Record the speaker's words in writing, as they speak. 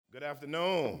Good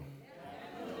afternoon.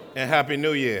 And Happy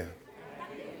New Year.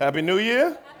 Happy New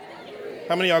Year?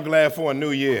 How many of y'all glad for a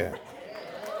new year?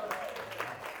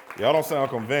 Y'all don't sound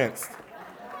convinced.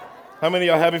 How many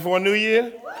of y'all happy for a new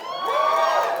year?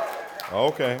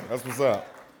 Okay, that's what's up.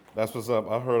 That's what's up.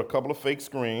 I heard a couple of fake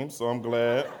screams, so I'm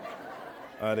glad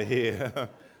to hear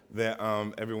that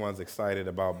everyone's excited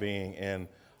about being in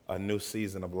a new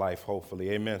season of life, hopefully.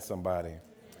 Amen, somebody.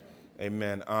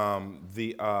 Amen.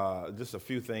 Just a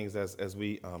few things as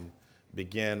we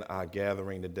begin our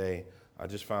gathering today. I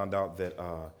just found out that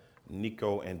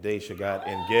Nico and Daisha got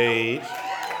engaged.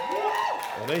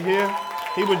 Are they here?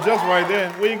 He was just right there.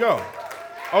 Where you go?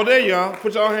 Oh, there you are.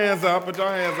 Put your hands up. Put your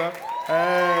hands up.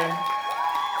 Hey.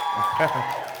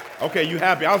 Okay, you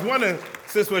happy? I was wondering,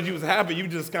 sis, when you was happy, you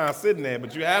just kind of sitting there,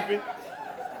 but you happy?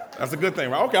 That's a good thing,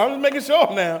 right? Okay, I'm just making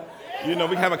sure now. You know,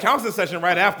 we can have a counseling session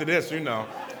right after this, you know.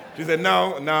 She said,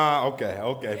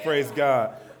 okay, praise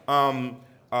God.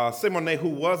 Simone, who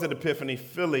was at Epiphany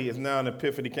Philly, is now in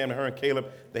Epiphany, came to her and Caleb.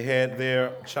 They had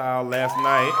their child last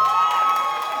night.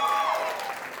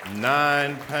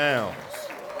 9 pounds.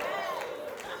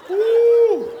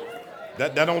 Woo!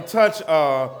 That don't touch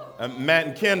Matt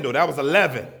and Kendall. That was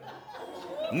 11.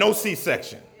 No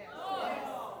C-section.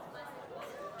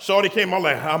 Shorty came out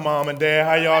like, hi, Mom and Dad,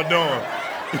 how y'all doing?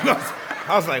 You know,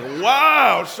 I was like,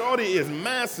 wow, Shorty is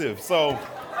massive. So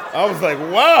I was like,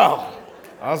 wow.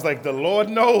 I was like, the Lord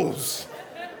knows.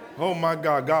 Oh, my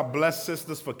God. God bless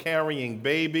sisters for carrying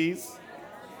babies.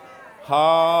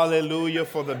 Hallelujah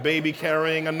for the baby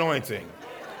carrying anointing.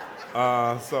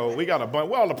 So we got a bunch.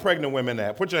 Where all the pregnant women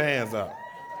at? Put your hands up.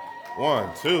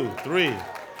 1, 2, 3,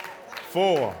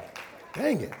 4.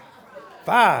 Dang it.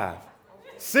 5,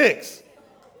 6,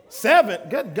 7.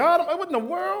 Good God, what in the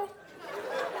world?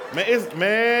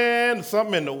 Man,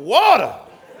 something in the water.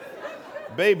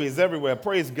 Babies everywhere.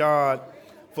 Praise God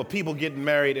for people getting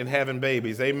married and having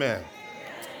babies. Amen.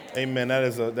 Amen. That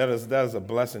is a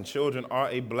blessing. Children are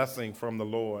a blessing from the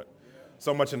Lord.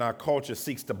 So much in our culture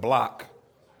seeks to block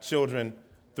children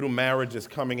through marriages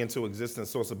coming into existence.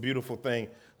 So it's a beautiful thing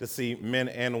to see men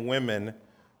and women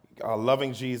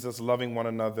loving Jesus, loving one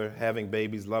another, having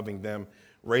babies, loving them,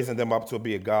 raising them up to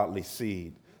be a godly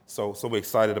seed. So we're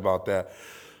excited about that.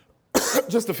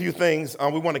 Just a few things.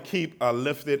 We want to keep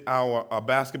lifted our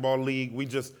basketball league. We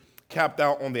just capped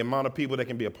out on the amount of people that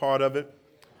can be a part of it.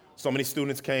 So many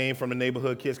students came from the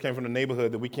neighborhood, kids came from the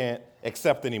neighborhood that we can't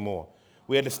accept anymore.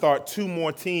 We had to start 2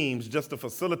 more teams just to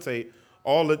facilitate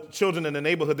all the children in the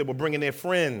neighborhood that were bringing their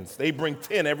friends. They bring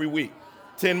 10 every week,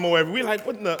 10 more every week. Like,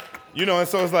 what in the, and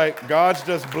so it's like God's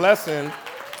just blessing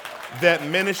that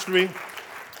ministry.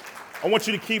 I want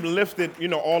you to keep lifted,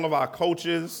 all of our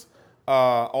coaches,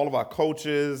 our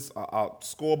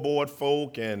scoreboard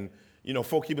folk, and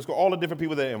folk keeping score, all the different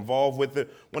people that are involved with it.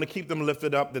 Want to keep them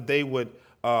lifted up, that they would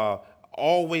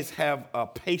always have a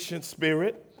patient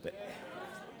spirit.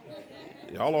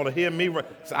 Y'all ought to hear me.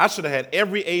 So I should have had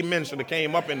every amen should have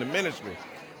came up in the ministry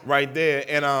right there,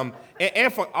 and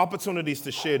for opportunities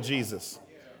to share Jesus,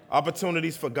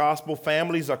 opportunities for gospel.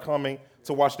 Families are coming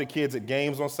to watch their kids at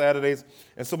games on Saturdays,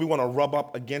 and so we want to rub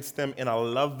up against them in a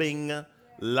loving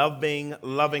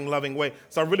way.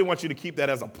 So I really want you to keep that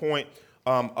as a point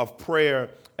of prayer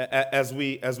as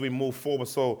we move forward.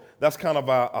 So that's kind of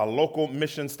our local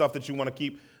mission stuff that you want to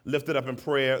keep lifted up in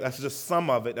prayer. That's just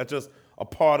some of it. That's just a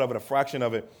part of it, a fraction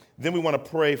of it. Then we want to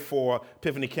pray for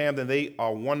Epiphany Camden. They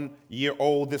are 1 year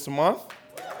old this month.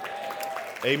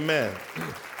 Amen.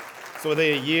 So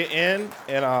they're a year in,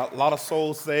 and a lot of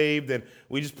souls saved, and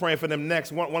we're just praying for them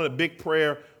next. One of the big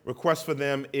prayer requests for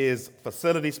them is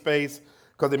facility space,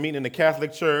 because they're meeting in the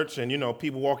Catholic church, and,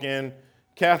 people walk in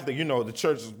Catholic, the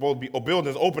church is supposed to be,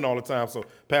 buildings open all the time, so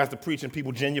pastor preaching,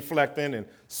 people genuflecting and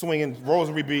swinging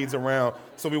rosary beads around,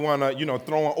 so we want to,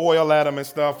 throwing oil at them and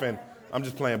stuff, and I'm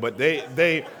just playing, but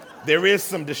there is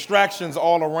some distractions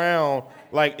all around.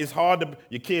 Like, it's hard to,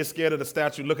 your kid's scared of the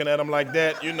statue looking at them like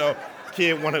that,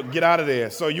 kid want to get out of there.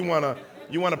 So you want to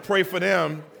pray for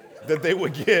them that they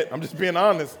would get, I'm just being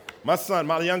honest, my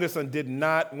youngest son did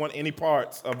not want any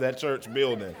parts of that church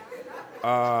building.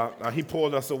 He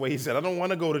pulled us away. He said, I don't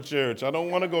want to go to church. So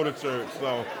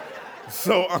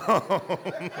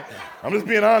I'm just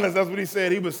being honest. That's what he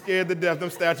said. He was scared to death. Them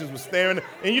statues were staring.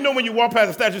 And when you walk past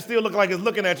the statue, it still look like it's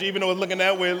looking at you, even though it's looking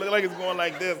that way. It looked like it's going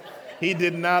like this. He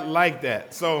did not like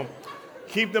that. So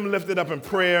keep them lifted up in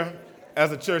prayer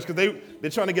as a church, because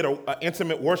they're trying to get an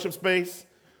intimate worship space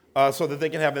so that they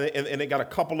can have, and they got a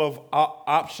couple of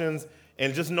options.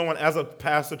 And just knowing, as a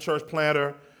pastor, church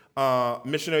planter,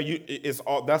 missionary,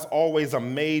 that's always a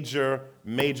major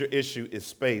issue, is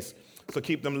space. So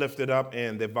keep them lifted up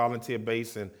and their volunteer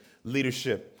base and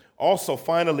leadership. Also,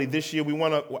 finally, this year we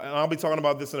want to, and I'll be talking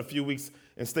about this in a few weeks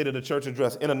in State of the Church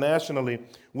Address. Internationally,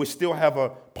 we still have a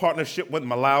partnership with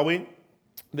Malawi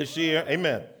this year.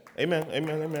 Amen. Amen.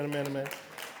 Amen. Amen. Amen. Amen.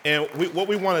 And what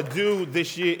we want to do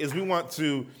this year is we're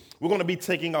going to be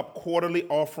taking up quarterly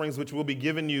offerings, which we'll be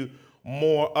giving you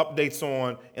more updates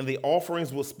on. And the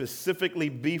offerings will specifically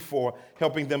be for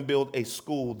helping them build a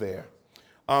school there.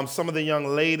 Some of the young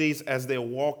ladies, as they're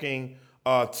walking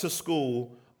to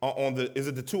school is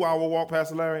it the 2-hour walk,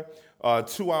 Pastor Larry?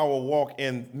 2-hour walk,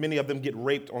 and many of them get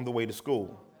raped on the way to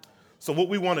school. So what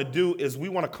we want to do is we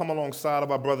want to come alongside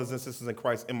of our brothers and sisters in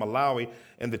Christ in Malawi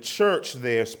and the church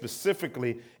there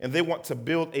specifically, and they want to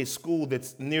build a school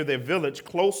that's near their village,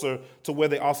 closer to where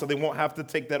they are, so they won't have to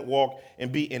take that walk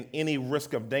and be in any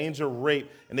risk of danger, rape,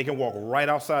 and they can walk right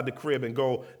outside the crib and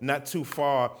go not too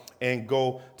far and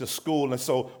go to school. And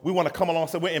so we want to come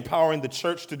alongside. We're empowering the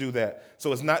church to do that.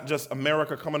 So it's not just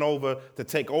America coming over to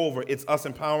take over. It's us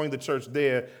empowering the church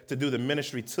there to do the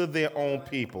ministry to their own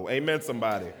people. Amen,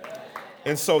 somebody.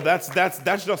 And so that's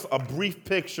just a brief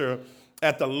picture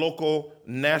at the local,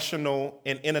 national,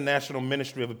 and international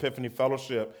ministry of Epiphany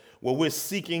Fellowship, where we're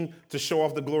seeking to show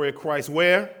off the glory of Christ.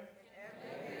 Where?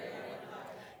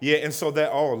 Yeah, and so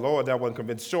that, oh, Lord, that wasn't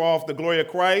convinced. Show off the glory of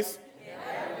Christ.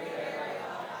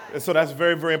 And so that's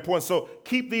very, very important. So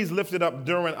keep these lifted up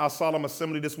during our solemn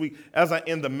assembly this week. As I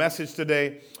end the message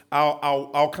today,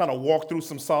 I'll kind of walk through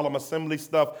some solemn assembly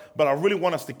stuff, but I really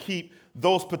want us to keep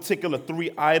those particular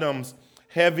 3 items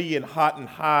heavy and hot and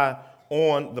high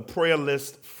on the prayer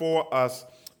list for us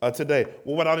today.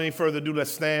 Well, without any further ado,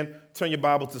 let's stand. Turn your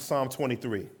Bible to Psalm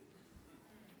 23.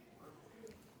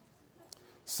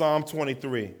 Psalm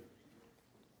 23.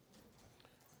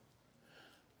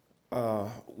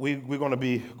 We're going to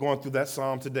be going through that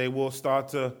psalm today. We'll start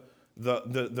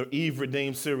the Eve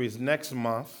Redeemed series next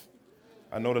month.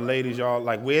 I know the ladies, y'all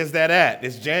like, where's that at?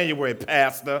 It's January,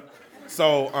 Pastor.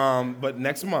 So, but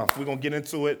next month, we're going to get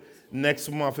into it.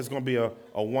 Next month, it's going to be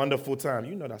a wonderful time.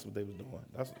 You know that's what they was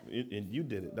doing. And you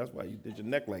did it. That's why you did your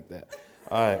neck like that.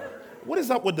 All right. What is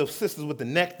up with the sisters with the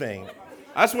neck thing?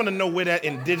 I just want to know where that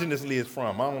indigenously is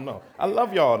from. I don't know. I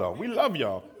love y'all, though. We love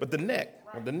y'all. But the neck,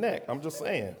 I'm just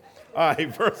saying. All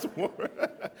right, verse 1.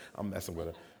 I'm messing with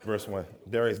her. Verse 1.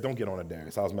 Darius, don't get on it,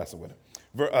 Darius. I was messing with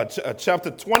her.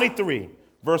 Chapter 23,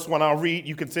 verse 1. I'll read.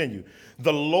 You continue.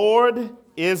 The Lord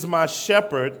is my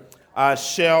shepherd. I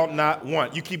shall not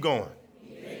want. You keep going.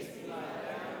 He makes me lie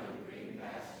down in green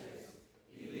pastures.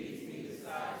 He leads me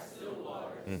beside still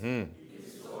waters. Mm-hmm. He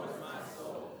restores my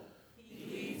soul.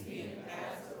 He leads me in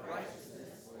paths of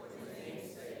righteousness for his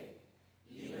name's sake.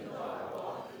 Even though I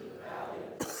walk through the valley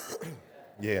of death,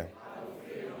 yeah. I will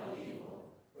fear no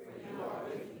evil, for you are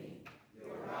with me.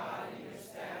 Your rod and your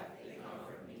staff, they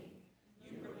comfort me.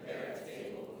 You prepare a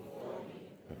table before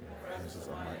me. This is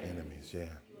of my enemies, yeah.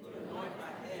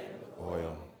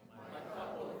 Oil. My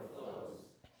cup overflows.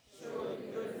 Surely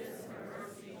goodness and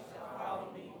mercy shall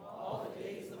follow me all the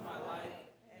days of my life,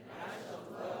 and I shall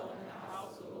dwell in the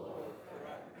house of the Lord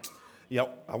forever.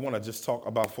 Yep, I want to just talk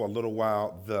about for a little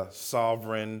while the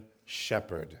sovereign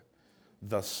shepherd.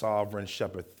 The sovereign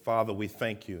shepherd. Father, we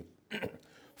thank you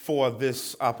for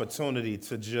this opportunity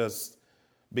to just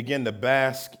begin to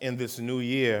bask in this new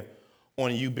year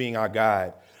on you being our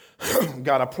guide.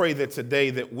 God, I pray that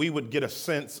today that we would get a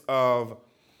sense of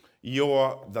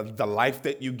the life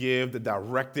that you give, the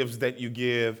directives that you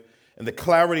give, and the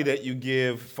clarity that you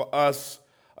give for us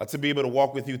to be able to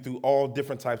walk with you through all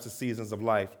different types of seasons of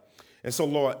life. And so,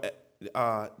 Lord,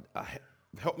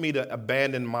 help me to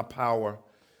abandon my power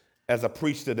as I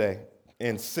preach today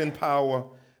and send power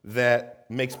that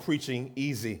makes preaching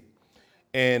easy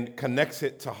and connects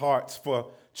it to hearts for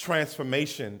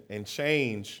transformation and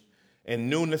change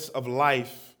and newness of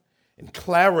life and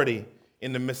clarity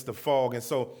in the midst of fog. And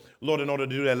so, Lord, in order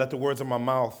to do that, let the words of my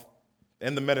mouth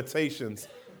and the meditations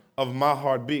of my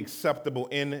heart be acceptable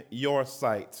in your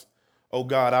sight. O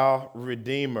God, our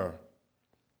Redeemer,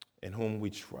 in whom we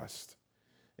trust.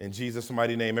 In Jesus'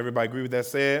 mighty name. Everybody agree with that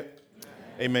said?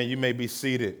 Amen. You may be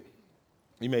seated.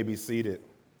 You may be seated.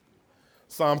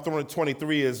 Psalm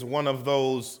 23 is one of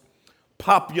those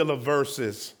popular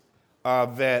verses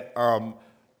that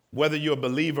whether you're a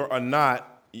believer or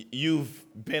not, you've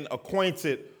been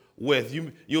acquainted with.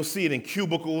 You'll see it in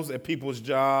cubicles at people's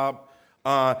job.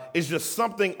 It's just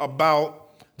something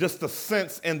about just the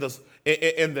sense and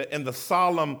the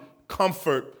solemn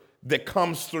comfort that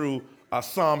comes through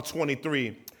Psalm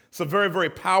 23. It's a very, very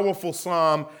powerful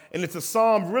psalm, and it's a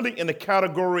psalm really in the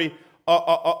category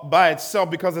by itself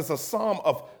because it's a psalm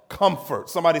of comfort.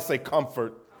 Somebody say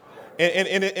comfort.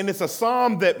 And it's a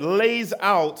psalm that lays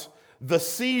out the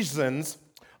seasons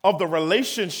of the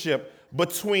relationship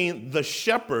between the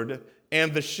shepherd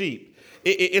and the sheep.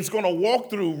 It's going to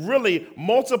walk through really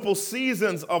multiple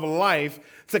seasons of life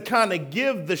to kind of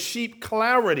give the sheep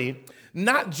clarity,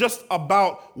 not just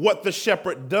about what the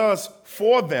shepherd does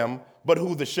for them, but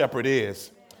who the shepherd is.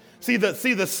 See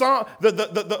the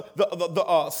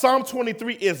Psalm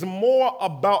 23 is more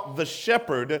about the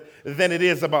shepherd than it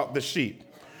is about the sheep.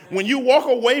 When you walk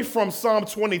away from Psalm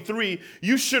 23,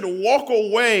 you should walk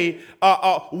away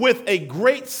with a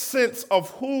great sense of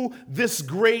who this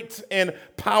great and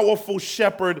powerful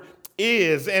shepherd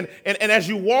is. And as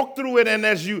you walk through it and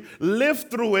as you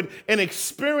live through it and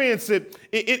experience it,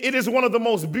 it is one of the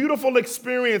most beautiful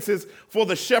experiences for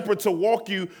the shepherd to walk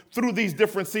you through these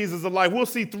different seasons of life. We'll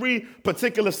see 3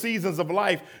 particular seasons of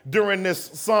life during this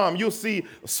psalm. You'll see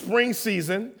spring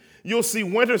season, you'll see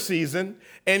winter season,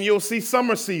 and you'll see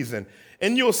summer season.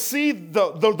 And you'll see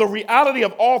the reality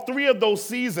of all 3 of those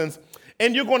seasons,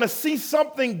 and you're going to see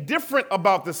something different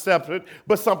about the shepherd,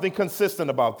 but something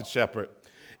consistent about the shepherd.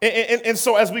 And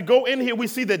so as we go in here, we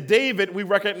see that David, we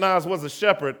recognize, was a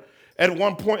shepherd at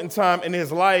one point in time in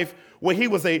his life where he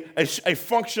was a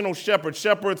functional shepherd.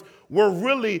 Shepherds were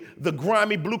really the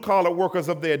grimy blue-collar workers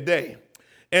of their day.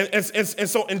 And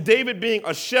so in David being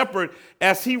a shepherd,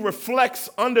 as he reflects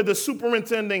under the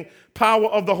superintending power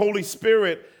of the Holy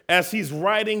Spirit, as he's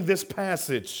writing this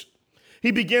passage,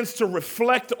 he begins to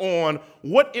reflect on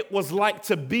what it was like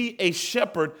to be a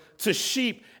shepherd to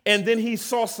sheep. And then he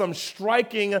saw some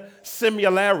striking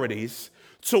similarities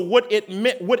to what it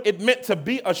meant to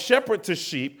be a shepherd to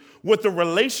sheep with the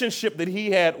relationship that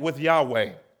he had with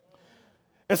Yahweh.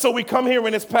 And so we come here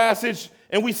in this passage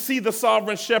and we see the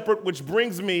sovereign shepherd, which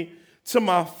brings me to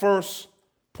my first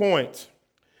point.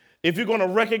 If you're going to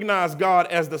recognize God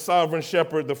as the sovereign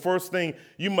shepherd, the first thing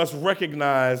you must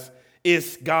recognize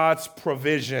is God's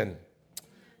provision.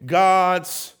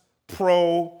 God's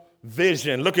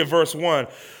provision. Look at verse 1.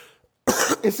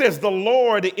 It says, "The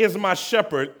Lord is my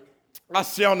shepherd, I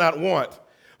shall not want."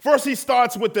 First, he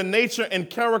starts with the nature and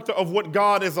character of what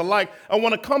God is like. I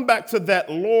want to come back to that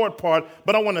Lord part,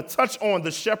 but I want to touch on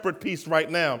the shepherd piece right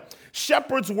now.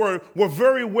 Shepherds were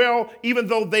very well, even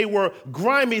though they were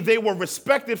grimy, they were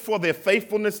respected for their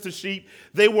faithfulness to sheep.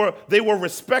 They were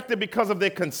respected because of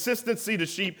their consistency to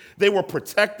sheep. They were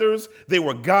protectors, they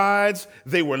were guides,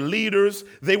 they were leaders,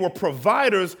 they were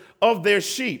providers of their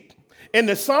sheep. And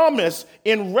the psalmist,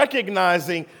 in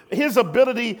recognizing his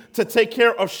ability to take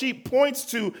care of sheep, points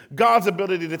to God's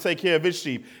ability to take care of his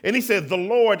sheep. And he says, the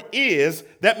Lord is,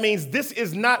 that means this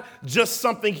is not just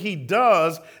something he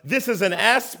does. This is an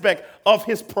aspect of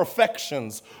his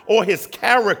perfections or his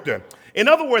character. In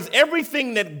other words,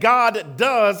 everything that God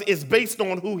does is based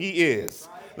on who he is.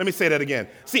 Let me say that again.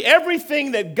 See,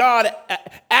 everything that God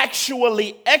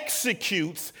actually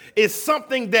executes is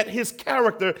something that his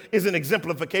character is an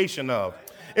exemplification of.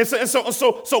 And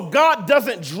so God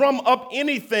doesn't drum up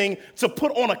anything to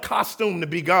put on a costume to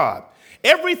be God.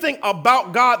 Everything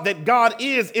about God that God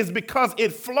is because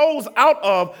it flows out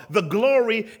of the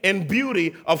glory and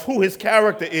beauty of who his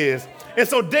character is. And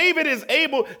so David is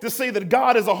able to say that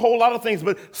God is a whole lot of things,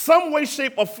 but some way,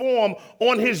 shape, or form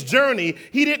on his journey,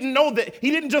 he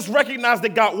didn't just recognize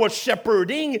that God was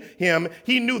shepherding him.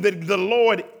 He knew that the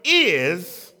Lord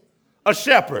is a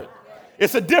shepherd.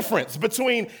 It's a difference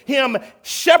between him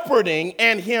shepherding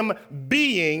and him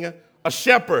being a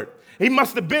shepherd. He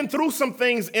must have been through some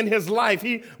things in his life.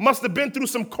 He must have been through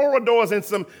some corridors and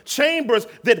some chambers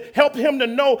that helped him to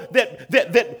know that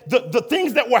the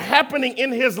things that were happening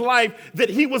in his life that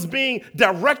he was being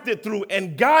directed through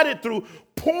and guided through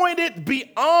pointed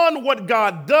beyond what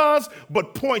God does,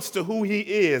 but points to who he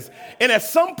is. And at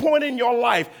some point in your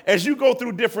life, as you go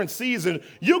through different seasons,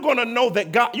 you're going to know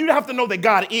that God, you have to know that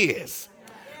God is.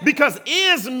 Because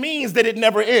is means that it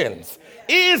never ends.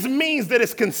 Is means that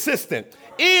it's consistent.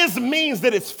 Is means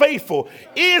that it's faithful.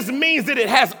 Is means that it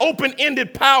has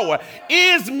open-ended power.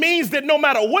 Is means that no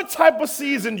matter what type of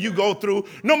season you go through,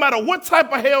 no matter what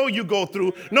type of hell you go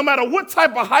through, no matter what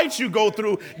type of heights you go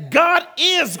through, God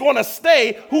is going to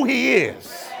stay who he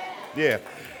is. Yeah.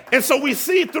 And so we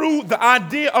see through the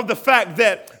idea of the fact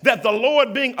that the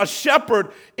Lord being a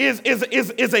shepherd is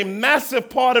a massive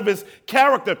part of his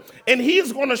character. And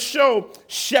he's going to show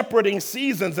shepherding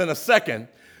seasons in a second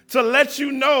to let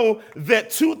you know that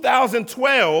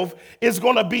 2012 is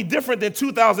going to be different than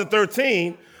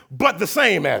 2013, but the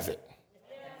same as it.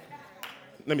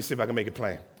 Let me see if I can make it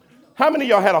plain. How many of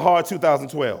y'all had a hard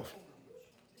 2012?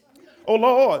 Oh,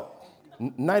 Lord,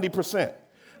 90%.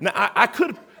 Now, I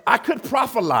could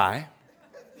prophesy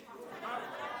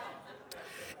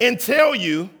and tell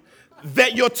you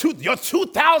that your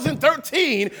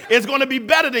 2013 is going to be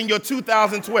better than your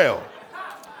 2012.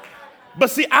 But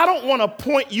see, I don't want to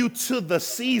point you to the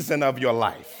season of your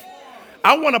life.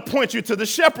 I want to point you to the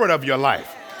shepherd of your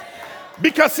life.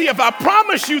 Because see, if I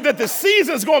promise you that the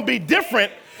season's going to be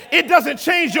different, it doesn't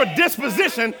change your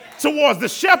disposition towards the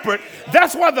shepherd.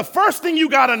 That's why the first thing you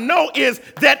got to know is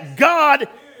that God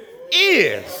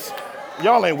is.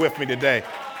 Y'all ain't with me today.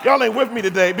 Y'all ain't with me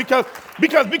today because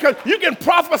you can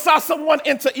prophesy someone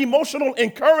into emotional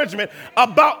encouragement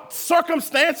about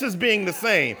circumstances being the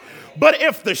same. But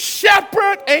if the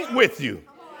shepherd ain't with you,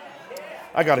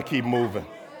 I got to keep moving.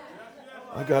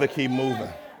 I got to keep moving.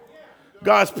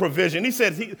 God's provision. He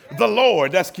said, the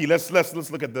Lord, that's key. Let's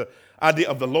look at the idea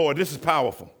of the Lord. This is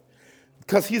powerful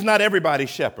because he's not everybody's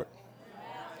shepherd.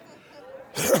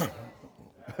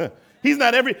 He's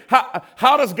not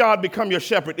how does God become your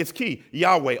shepherd? It's key.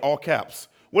 Yahweh, all caps.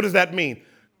 What does that mean?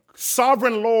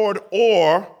 Sovereign Lord,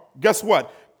 or guess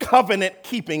what? Covenant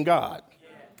keeping God.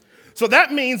 So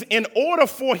that means in order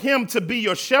for him to be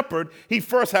your shepherd, he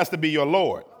first has to be your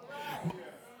Lord.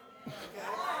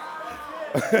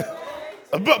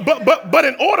 But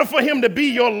in order for him to be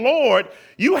your Lord,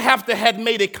 you have to have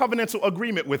made a covenantal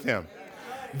agreement with him.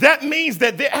 That means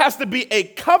that there has to be a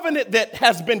covenant that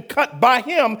has been cut by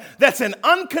him that's an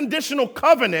unconditional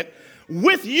covenant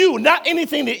with you, not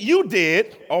anything that you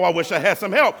did. Oh, I wish I had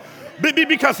some help.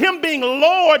 Because him being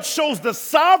Lord shows the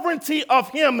sovereignty of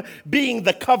him being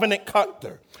the covenant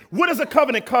cutter. What is a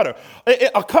covenant cutter?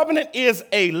 A covenant is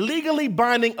a legally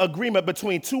binding agreement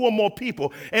between two or more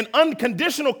people. An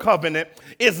unconditional covenant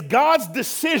is God's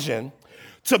decision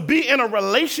to be in a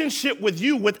relationship with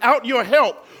you without your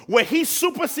help, where he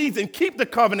supersedes and keep the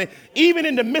covenant even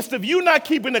in the midst of you not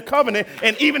keeping the covenant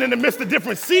and even in the midst of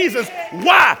different seasons.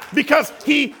 Why? Because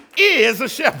he is a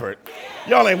shepherd.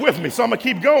 Y'all ain't with me, so I'm going to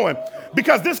keep going.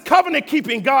 Because this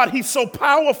covenant-keeping God, he's so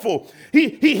powerful.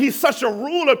 He's such a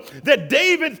ruler that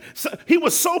David, he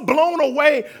was so blown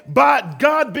away by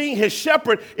God being his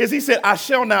shepherd, is he said, I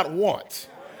shall not want.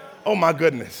 Oh, my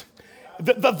goodness.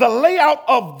 The layout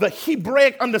of the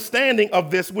Hebraic understanding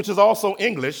of this, which is also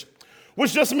English,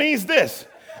 which just means this,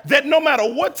 that no matter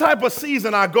what type of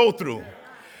season I go through,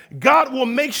 God will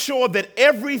make sure that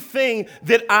everything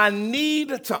that I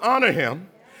need to honor him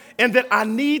and that I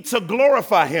need to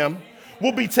glorify him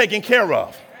will be taken care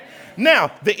of.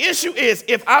 Now, the issue is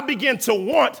if I begin to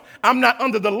want, I'm not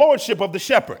under the lordship of the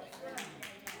shepherd.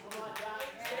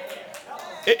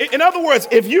 In other words,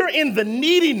 if you're in the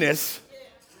neediness,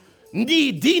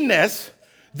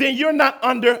 then you're not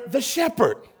under the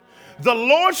shepherd. The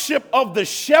lordship of the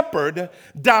shepherd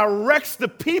directs the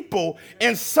people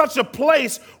in such a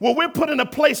place where we're put in a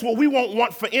place where we won't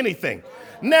want for anything.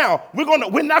 Now,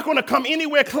 we're not going to come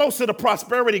anywhere close to the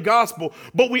prosperity gospel,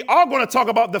 but we are going to talk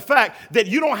about the fact that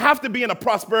you don't have to be in a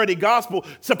prosperity gospel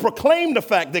to proclaim the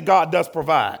fact that God does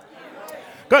provide.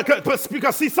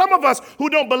 Because see, some of us who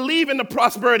don't believe in the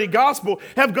prosperity gospel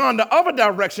have gone the other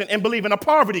direction and believe in a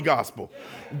poverty gospel.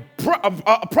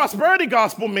 Prosperity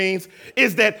gospel means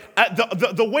is that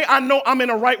the way I know I'm in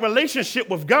a right relationship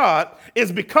with God is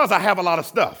because I have a lot of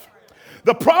stuff.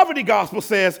 The poverty gospel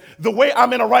says the way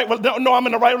I'm in a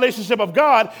right relationship of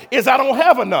God is I don't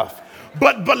have enough.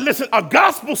 But listen, a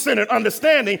gospel-centered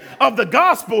understanding of the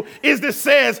gospel is that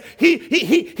says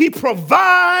he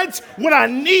provides what I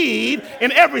need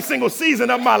in every single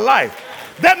season of my life.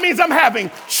 That means I'm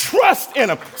having trust in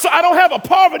him. So I don't have a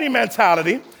poverty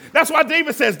mentality. That's why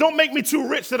David says, don't make me too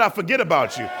rich that I forget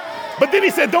about you. But then he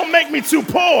said, don't make me too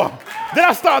poor that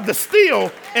I start to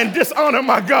steal and dishonor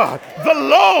my God. The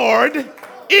Lord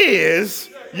is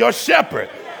your shepherd.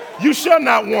 You shall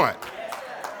not want.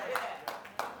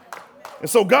 And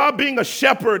so God being a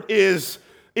shepherd is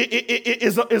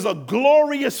a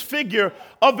glorious figure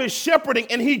of his shepherding,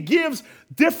 and he gives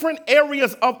different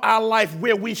areas of our life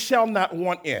where we shall not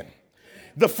want in.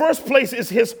 The first place is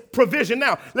his provision.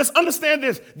 Now, let's understand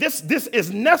this. This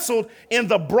is nestled in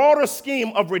the broader scheme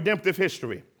of redemptive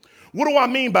history. What do I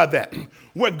mean by that?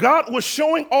 Where God was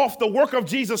showing off the work of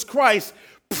Jesus Christ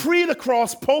pre the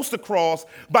cross, post the cross,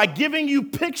 by giving you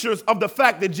pictures of the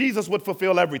fact that Jesus would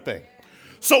fulfill everything.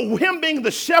 So him being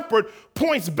the shepherd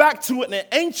points back to an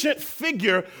ancient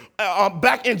figure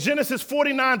back in Genesis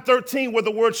 49:13, where the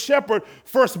word shepherd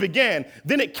first began.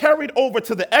 Then it carried over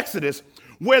to the Exodus,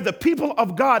 where the people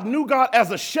of God knew God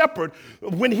as a shepherd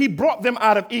when he brought them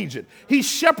out of Egypt. He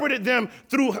shepherded them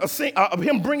through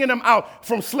him bringing them out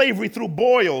from slavery through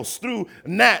boils, through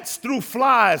gnats, through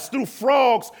flies, through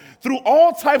frogs, through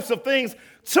all types of things,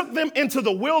 took them into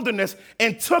the wilderness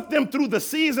and took them through the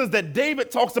seasons that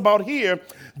David talks about here.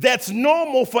 That's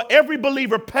normal for every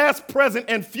believer, past, present,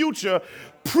 and future,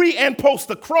 pre and post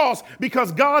the cross,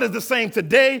 because God is the same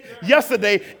today,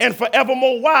 yesterday, and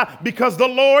forevermore. Why? Because the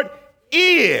Lord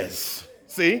is.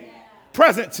 See?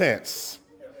 Present tense.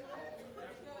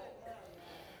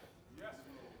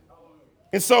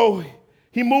 And so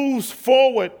he moves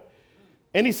forward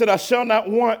and he said, I shall not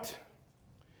want.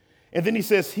 And then he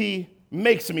says, he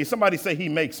makes me. Somebody say, he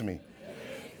makes me.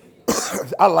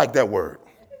 I like that word.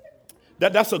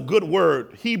 That's a good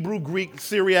word. Hebrew, Greek,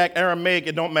 Syriac, Aramaic,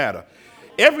 it don't matter.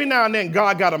 Every now and then,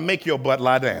 God got to make your butt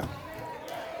lie down.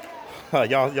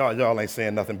 Y'all ain't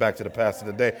saying nothing back to the pastor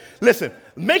today. Listen,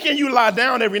 making you lie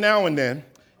down every now and then,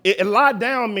 lie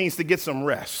down means to get some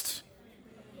rest.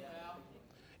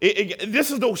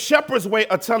 This is the shepherd's way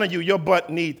of telling you your butt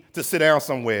needs to sit down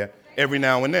somewhere every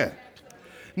now and then.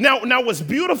 Now, what's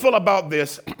beautiful about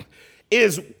this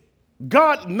is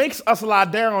God makes us lie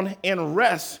down and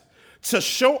rest to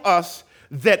show us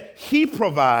that he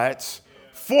provides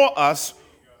for us,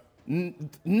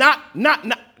 not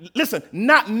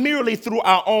merely through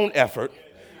our own effort,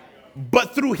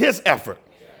 but through his effort.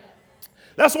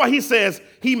 That's why he says,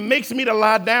 he makes me to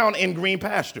lie down in green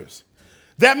pastures.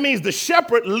 That means the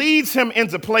shepherd leads him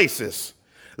into places,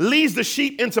 leads the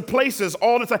sheep into places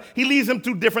all the time. He leads them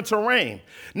through different terrain.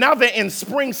 Now they're in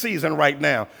spring season right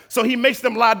now. So he makes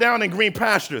them lie down in green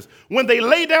pastures. When they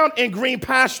lay down in green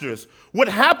pastures, what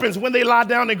happens when they lie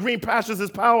down in green pastures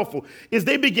is powerful, is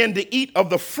they begin to eat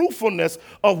of the fruitfulness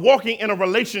of walking in a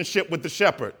relationship with the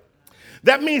shepherd.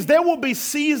 That means there will be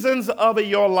seasons of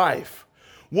your life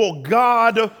where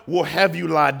God will have you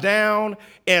lie down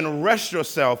and rest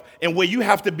yourself, and where you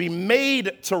have to be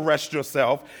made to rest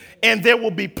yourself, and there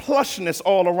will be plushness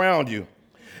all around you.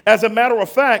 As a matter of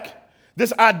fact,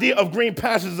 this idea of green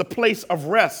pastures is a place of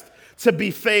rest, to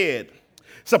be fed.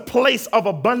 It's a place of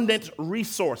abundant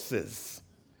resources.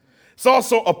 It's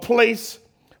also a place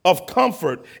of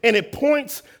comfort, and it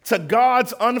points to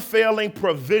God's unfailing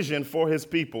provision for his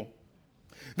people.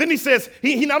 Then he says,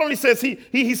 he not only says he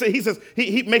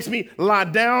makes me lie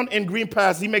down in green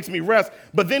pastures, he makes me rest,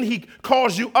 but then he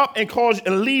calls you up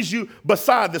and leads you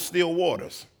beside the still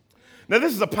waters. Now,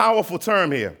 this is a powerful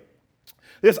term here.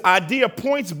 This idea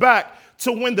points back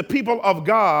to when the people of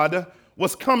God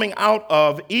was coming out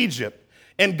of Egypt,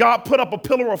 and God put up a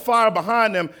pillar of fire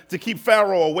behind them to keep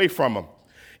Pharaoh away from them.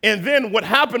 And then what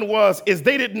happened is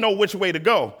they didn't know which way to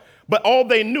go, but all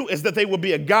they knew is that they would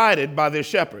be guided by their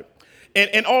shepherd.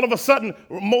 And all of a sudden,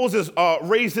 Moses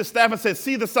raised his staff and said,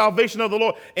 see the salvation of the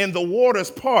Lord, and the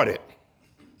waters parted.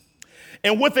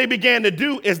 And what they began to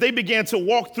do is they began to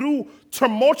walk through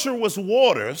tumultuous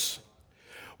waters,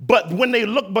 but when they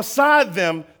looked beside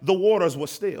them, the waters were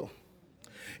still.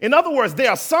 In other words, there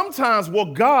are some times where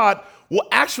God will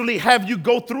actually have you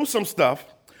go through some stuff,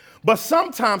 but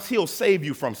sometimes he'll save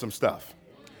you from some stuff.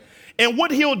 And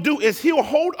what he'll do is he'll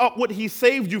hold up what he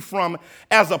saved you from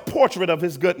as a portrait of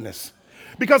his goodness.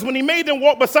 Because when he made them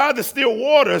walk beside the still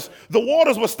waters, the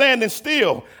waters were standing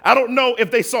still. I don't know if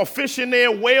they saw fish in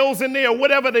there, whales in there,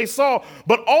 whatever they saw,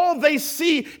 but all they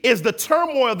see is the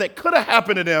turmoil that could have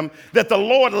happened to them that the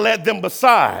Lord led them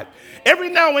beside. Every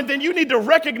now and then you need to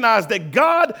recognize that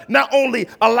God not only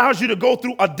allows you to go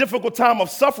through a difficult time of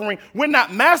suffering, we're not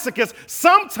masochists.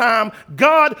 Sometimes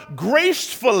God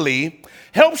gracefully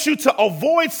helps you to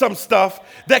avoid some stuff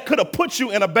that could have put you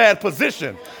in a bad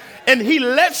position. And he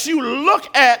lets you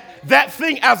look at that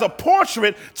thing as a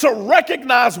portrait to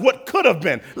recognize what could have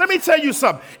been. Let me tell you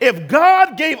something. If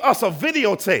God gave us a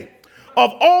videotape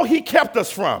of all he kept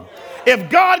us from,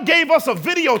 if God gave us a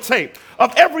videotape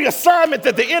of every assignment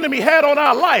that the enemy had on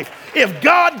our life, if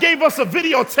God gave us a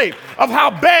videotape of how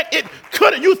bad it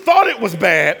could have, you thought it was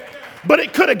bad, but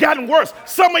it could have gotten worse.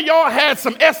 Some of y'all had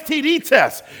some STD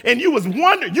tests and you was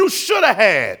wondering, you should have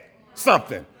had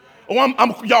something.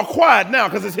 Oh, y'all quiet now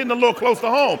because it's hitting a little close to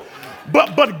home.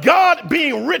 But God,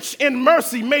 being rich in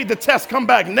mercy, made the test come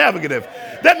back negative.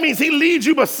 That means he leads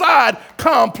you beside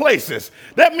calm places.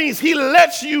 That means he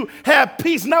lets you have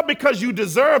peace, not because you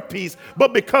deserve peace,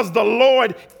 but because the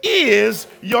Lord is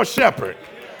your shepherd.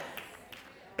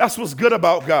 That's what's good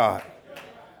about God.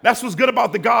 That's what's good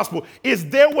about the gospel, is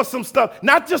there was some stuff,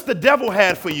 not just the devil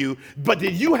had for you, but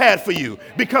that you had for you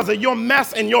because of your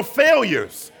mess and your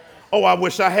failures. Oh, I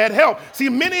wish I had help. See,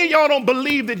 many of y'all don't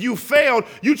believe that you failed.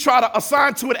 You try to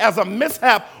assign to it as a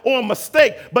mishap or a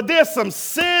mistake. But there's some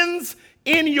sins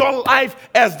in your life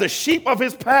as the sheep of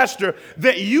his pasture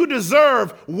that you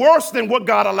deserve worse than what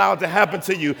God allowed to happen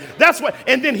to you. That's what,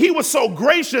 and then he was so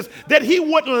gracious that he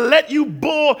wouldn't let you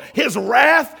bull his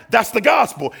wrath. That's the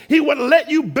gospel. He wouldn't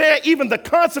let you bear even the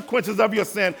consequences of your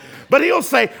sin. But he'll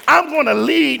say, I'm going to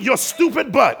lead your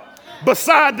stupid butt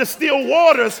beside the still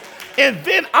waters, and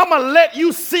then I'm going to let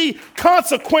you see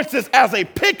consequences as a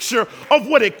picture of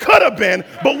what it could have been,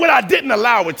 but what I didn't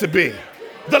allow it to be.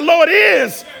 The Lord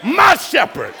is my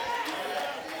shepherd.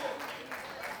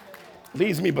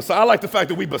 Leads me beside. I like the fact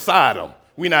that we beside him.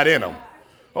 We're not in him.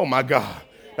 Oh my God.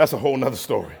 That's a whole nother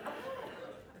story.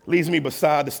 Leads me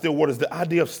beside the still waters. The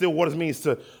idea of still waters means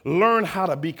to learn how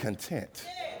to be content.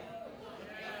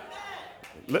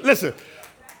 Listen,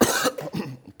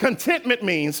 contentment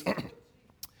means,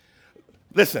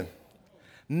 listen,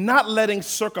 not letting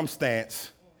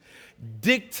circumstance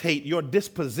dictate your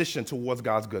disposition towards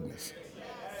God's goodness.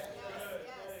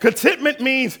 Contentment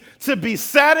means to be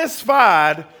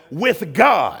satisfied with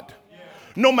God,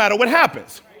 no matter what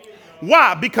happens.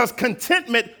 Why? Because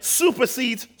contentment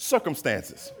supersedes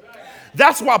circumstances.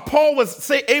 That's why Paul was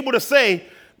able to say,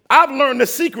 I've learned the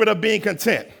secret of being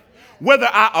content. Whether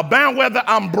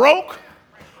I'm broke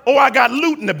or I got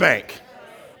loot in the bank.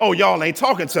 Oh, y'all ain't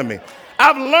talking to me.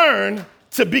 I've learned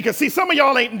to be, see, some of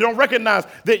y'all don't recognize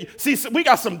that. See, we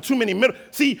got some too many middle.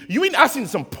 See, I seen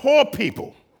some poor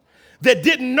people that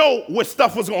didn't know where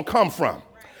stuff was going to come from.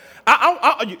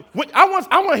 I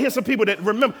want to hear some people that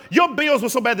remember your bills were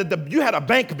so bad that you had a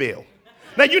bank bill.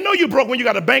 Now, you know you broke when you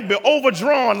got a bank bill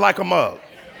overdrawn like a mug.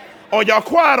 Oh, y'all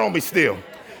quiet on me still.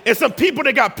 And some people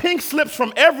that got pink slips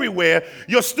from everywhere.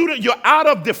 You're out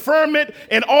of deferment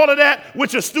and all of that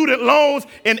with your student loans,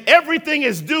 and everything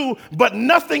is due, but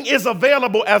nothing is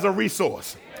available as a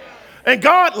resource. And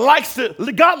God likes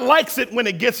it when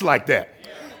it gets like that.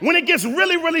 When it gets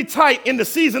really, really tight in the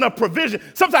season of provision,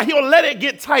 sometimes he'll let it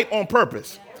get tight on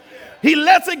purpose. He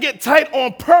lets it get tight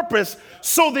on purpose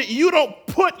so that you don't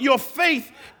put your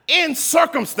faith in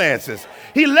circumstances.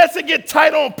 He lets it get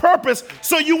tight on purpose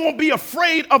so you won't be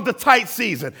afraid of the tight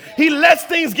season. He lets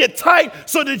things get tight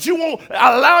so that you won't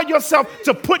allow yourself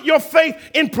to put your faith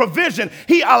in provision.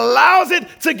 He allows it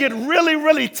to get really,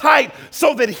 really tight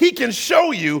so that he can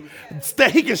show you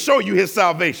his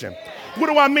salvation. What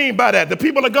do I mean by that? The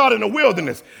people of God in the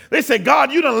wilderness, they said,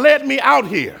 God, you done led me out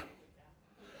here.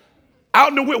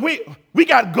 Out in the we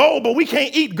got gold, but we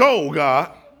can't eat gold,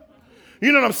 God.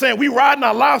 You know what I'm saying? We riding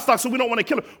our livestock, so we don't want to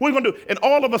kill it. What are we going to do? And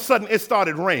all of a sudden, it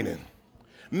started raining.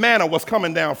 Manna was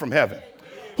coming down from heaven.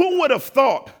 Who would have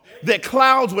thought that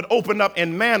clouds would open up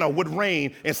and manna would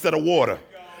rain instead of water?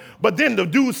 But then the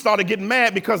dudes started getting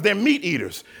mad because they're meat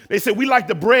eaters. They said, we like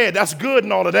the bread, that's good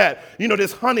and all of that. You know,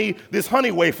 this honey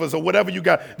wafers or whatever you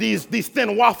got, these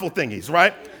thin waffle thingies,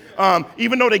 right?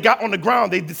 Even though they got on the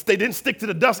ground, they didn't stick to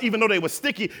the dust, even though they were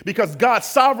sticky, because God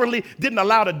sovereignly didn't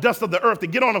allow the dust of the earth to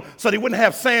get on them so they wouldn't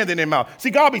have sand in their mouth. See,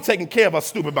 God be taking care of us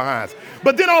stupid behinds.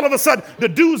 But then all of a sudden, the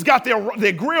dudes got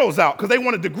their grills out because they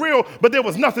wanted to grill, but there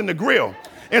was nothing to grill.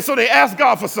 And so they asked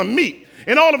God for some meat.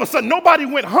 And all of a sudden, nobody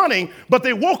went hunting, but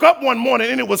they woke up one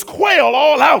morning and it was quail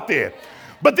all out there.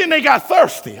 But then they got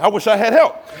thirsty. I wish I had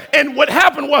help. And what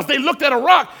happened was they looked at a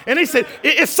rock and they said,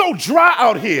 it's so dry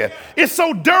out here. It's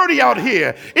so dirty out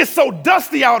here. It's so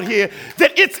dusty out here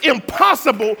that it's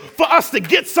impossible for us to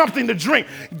get something to drink.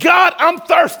 God, I'm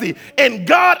thirsty. And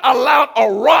God allowed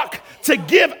a rock to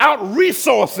give out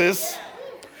resources.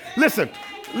 Listen,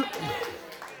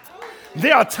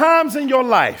 there are times in your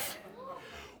life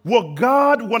where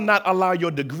God will not allow your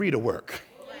degree to work.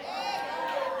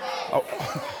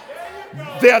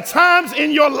 There are times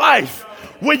in your life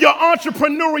where your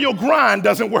entrepreneurial grind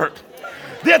doesn't work.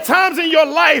 There are times in your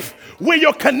life where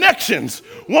your connections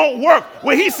won't work,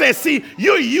 where he says, see,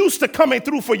 you're used to coming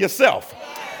through for yourself.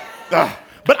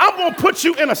 But I'm going to put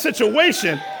you in a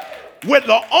situation where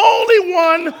the only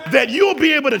one that you'll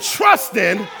be able to trust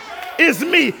in is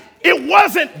me. It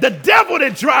wasn't the devil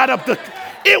that dried up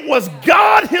it was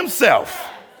God himself.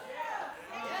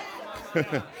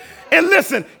 And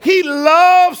listen, he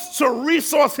loves to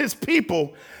resource his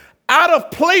people out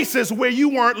of places where you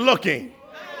weren't looking.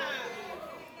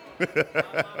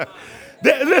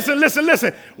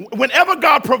 Listen. Whenever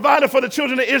God provided for the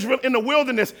children of Israel in the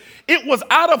wilderness, it was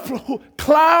out of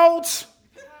clouds,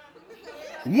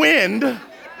 wind,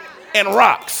 and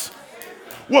rocks.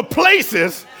 Were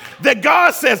places that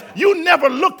God says, you never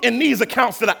looked in these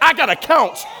accounts that I got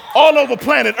accounts all over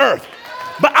planet Earth.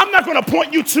 But I'm not going to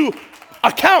point you to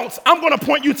accounts. I'm going to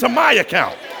point you to my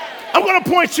account. I'm going to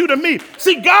point you to me.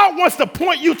 See, God wants to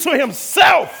point you to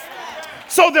himself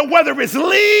so that whether it's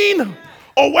lean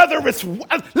or whether it's,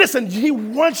 listen, he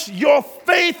wants your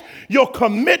faith, your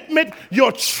commitment,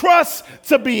 your trust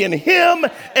to be in him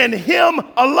and him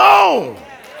alone.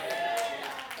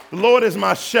 The Lord is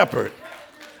my shepherd.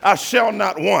 I shall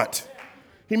not want.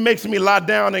 He makes me lie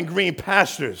down in green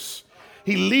pastures.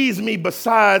 He leads me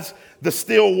besides the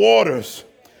still waters.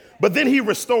 But then he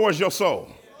restores your soul.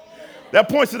 That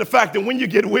points to the fact that when you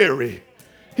get weary,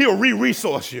 he'll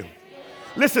re-resource you.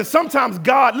 Listen, sometimes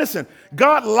God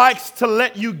likes to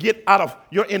let you get out of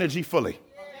your energy fully.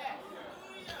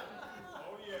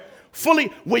 Fully,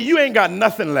 where you ain't got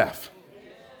nothing left,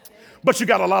 but you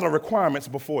got a lot of requirements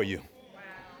before you.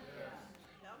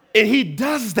 And he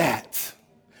does that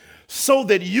so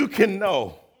that you can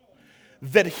know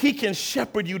that he can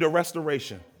shepherd you to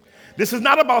restoration. This is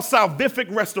not about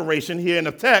salvific restoration here in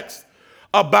the text,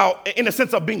 about in the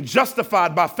sense of being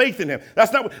justified by faith in him.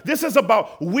 That's not. This is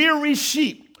about weary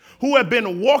sheep who have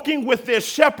been walking with their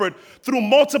shepherd through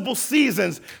multiple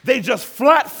seasons. They just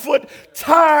flat foot,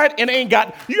 tired, and ain't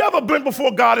got. You ever been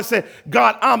before God and said,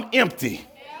 God, I'm empty.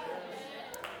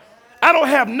 I don't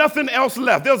have nothing else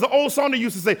left. There was an old song that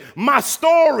used to say, my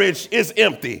storage is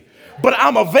empty, but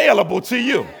I'm available to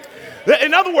you.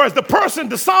 In other words,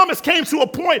 the psalmist came to a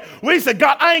point where he said,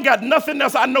 God, I ain't got nothing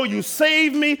else. I know you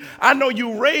saved me. I know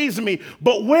you raised me.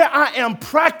 But where I am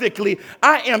practically,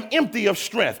 I am empty of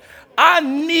strength. I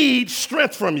need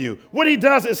strength from you. What he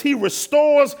does is he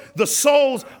restores the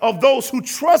souls of those who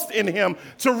trust in him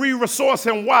to re-resource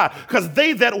him. Why? Because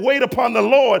they that wait upon the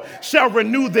Lord shall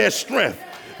renew their strength.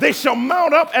 They shall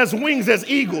mount up as wings as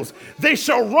eagles. They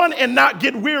shall run and not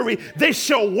get weary. They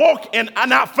shall walk and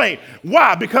not faint.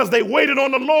 Why? Because they waited on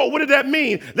the Lord. What did that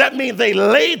mean? That means they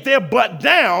laid their butt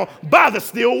down by the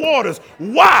still waters.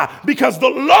 Why? Because the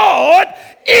Lord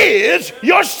is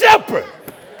your shepherd.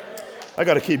 I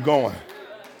got to keep going.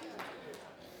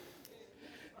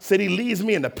 Said he leads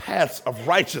me in the paths of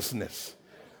righteousness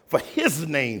for his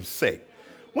name's sake.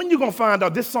 When you going to find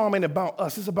out this psalm ain't about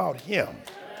us, it's about him.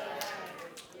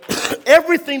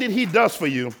 Everything that he does for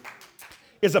you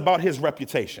is about his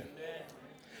reputation.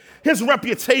 His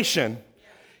reputation,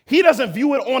 he doesn't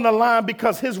view it on the line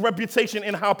because his reputation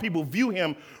and how people view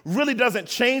him really doesn't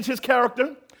change his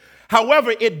character.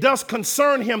 However, it does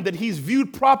concern him that he's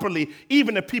viewed properly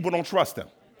even if people don't trust him.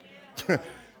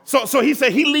 So he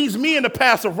said, he leads me in the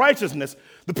paths of righteousness.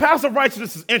 The paths of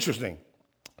righteousness is interesting.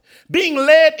 Being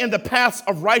led in the paths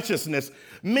of righteousness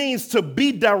means to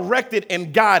be directed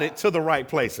and guided to the right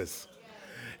places.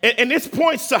 And this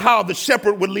points to how the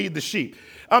shepherd would lead the sheep.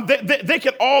 They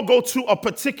could all go to a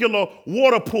particular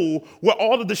water pool where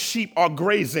all of the sheep are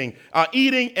grazing,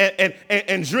 eating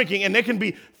and drinking, and there can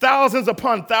be thousands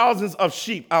upon thousands of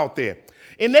sheep out there.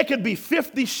 And there could be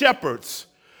 50 shepherds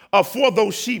for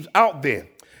those sheep out there.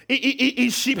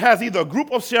 Each sheep has either a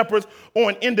group of shepherds or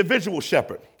an individual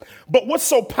shepherd. But what's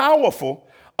so powerful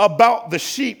about the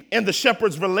sheep and the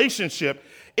shepherd's relationship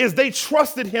is they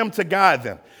trusted him to guide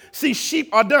them. See, sheep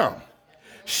are dumb.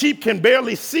 Sheep can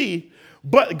barely see,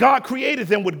 but God created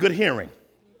them with good hearing.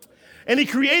 And he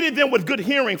created them with good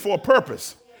hearing for a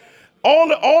purpose.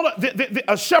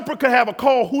 A shepherd could have a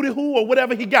call, hooty-hoo, or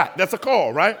whatever he got. That's a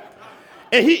call, right?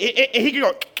 And he can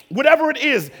go, whatever it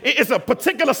is, it's a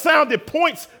particular sound that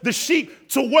points the sheep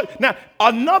to what. Now,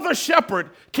 another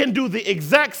shepherd can do the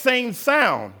exact same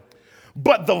sound,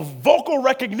 but the vocal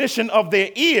recognition of their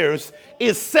ears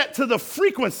is set to the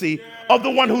frequency of the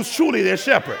one who's truly their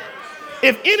shepherd.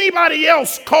 If anybody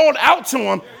else called out to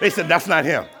him, they said, that's not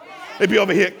him. They'd be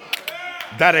over here,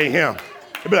 that ain't him.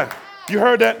 They'd be like, you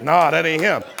heard that? Nah, that ain't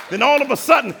him. Then all of a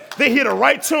sudden, they hear the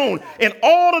right tune, and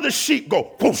all of the sheep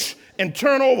go whoosh and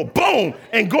turn over, boom,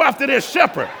 and go after their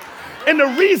shepherd. And the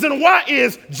reason why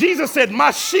is Jesus said, my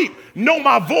sheep know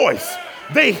my voice.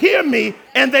 They hear me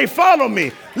and they follow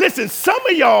me. Listen, some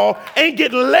of y'all ain't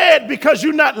getting led because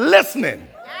you're not listening.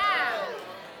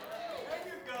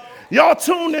 Y'all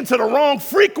tuned into the wrong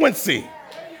frequency.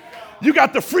 You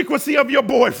got the frequency of your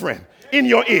boyfriend in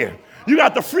your ear. You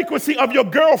got the frequency of your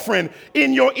girlfriend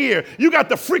in your ear. You got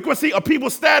the frequency of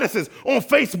people's statuses on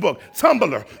Facebook,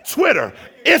 Tumblr, Twitter,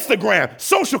 Instagram,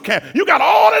 social cam. You got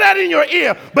all of that in your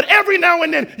ear, but every now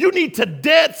and then you need to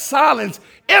dead silence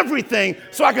everything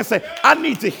so I can say, I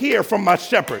need to hear from my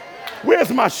shepherd. Where's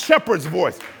my shepherd's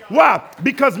voice? Why?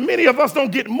 Because many of us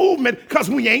don't get movement because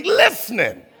we ain't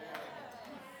listening.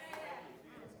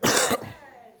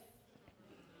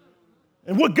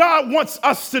 And what God wants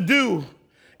us to do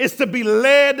is to be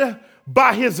led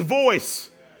by his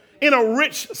voice in a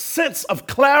rich sense of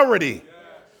clarity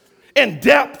and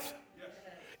depth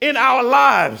in our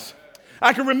lives.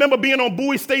 I can remember being on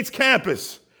Bowie State's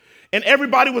campus and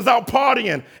everybody was out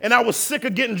partying and I was sick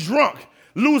of getting drunk,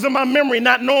 losing my memory,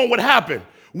 not knowing what happened,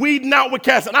 weeding out with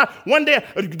cats. And one day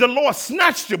the Lord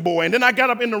snatched your boy and then I got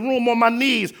up in the room on my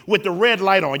knees with the red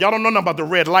light on. Y'all don't know nothing about the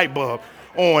red light bulb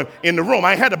on in the room.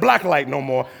 I ain't had the black light no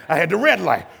more. I had the red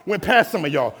light. Went past some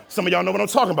of y'all. Some of y'all know what I'm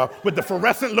talking about with the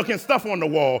fluorescent looking stuff on the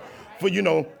wall for,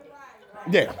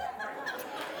 yeah.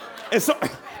 And so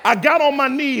I got on my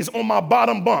knees on my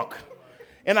bottom bunk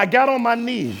and I got on my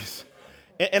knees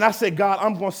and I said, God,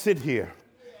 I'm going to sit here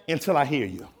until I hear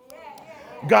you.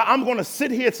 God, I'm going to sit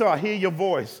here till I hear your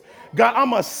voice. God, I'm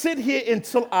going to sit here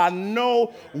until I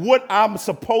know what I'm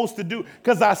supposed to do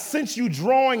because I sense you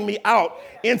drawing me out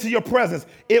into your presence.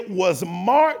 It was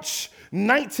March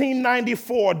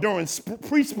 1994 during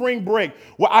pre-spring break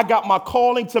where I got my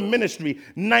calling to ministry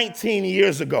 19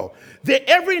 years ago. That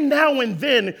every now and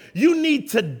then you need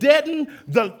to deaden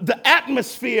the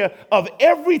atmosphere of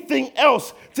everything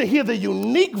else to hear the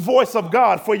unique voice of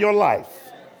God for your life.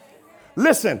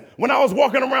 Listen, when I was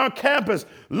walking around campus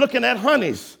looking at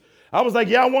honeys, I was like,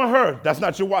 yeah, I want her. That's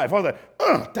not your wife. I was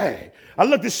like, dang. I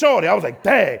looked at Shorty. I was like,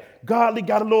 dang, godly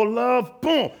got a little love.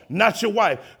 Boom, not your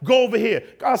wife. Go over here.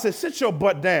 God said, sit your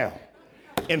butt down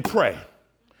and pray.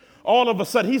 All of a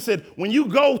sudden, he said, when you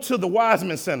go to the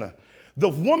Wiseman Center, the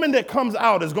woman that comes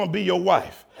out is going to be your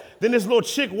wife. Then this little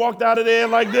chick walked out of there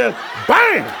like this.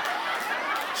 Bang!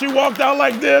 She walked out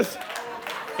like this.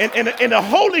 And the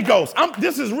Holy Ghost,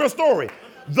 this is a real story.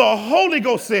 The Holy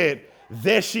Ghost said,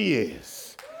 there she is.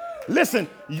 Listen,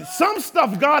 some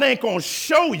stuff God ain't going to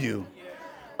show you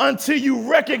until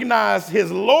you recognize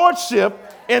his lordship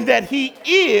and that he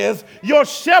is your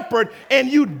shepherd and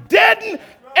you deaden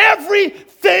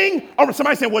everything. Or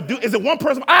somebody saying, well, is it one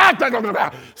person?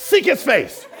 Seek his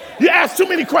face. You ask too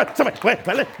many questions.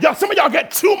 Some of y'all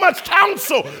get too much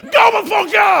counsel. Go before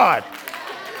God.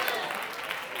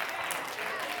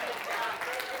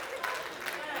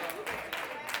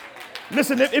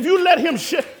 Listen, if you let him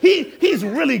he's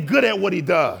really good at what he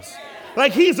does.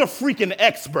 Like he's a freaking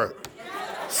expert.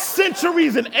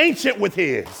 Centuries and ancient with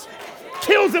his.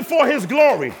 Kills it for his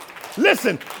glory.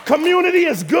 Listen, community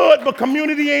is good, but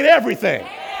community ain't everything.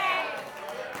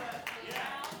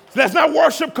 Let's not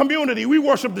worship community. We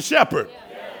worship the shepherd.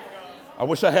 I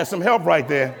wish I had some help right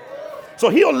there. So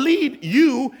he'll lead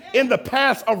you in the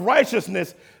path of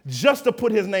righteousness just to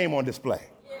put his name on display.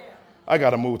 I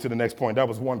got to move to the next point. That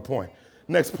was one point.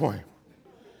 Next point.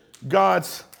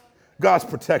 God's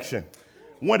protection.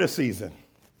 Winter season.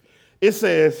 It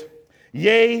says,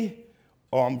 yea,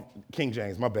 I'm King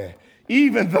James, my bad.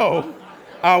 Even though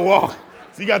I walk.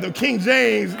 So you got them King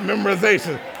James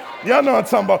memorization. Y'all know what I'm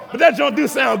talking about. But that don't do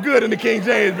sound good in the King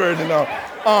James version, though.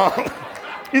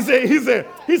 He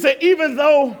said, even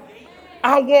though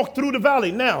I walk through the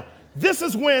valley. Now, this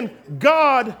is when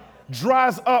God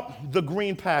dries up the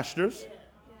green pastures.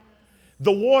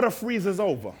 The water freezes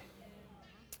over.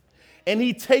 And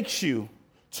he takes you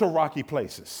to rocky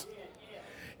places.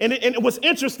 And what's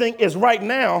interesting is right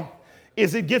now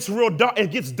is it gets real dark. It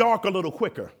gets dark a little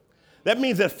quicker. That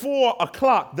means at 4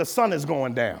 o'clock, the sun is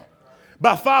going down.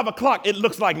 By 5 o'clock, it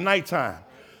looks like nighttime.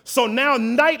 So now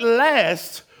night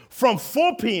lasts from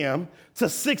 4 p.m. to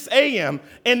 6 a.m.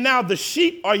 And now the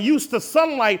sheep are used to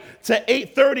sunlight to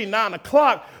 8:30, 9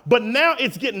 o'clock. But now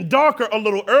it's getting darker a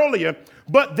little earlier,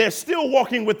 but they're still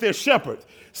walking with their shepherd.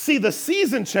 See, the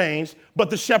season changed,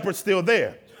 but the shepherd's still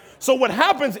there. So what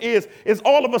happens is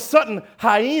all of a sudden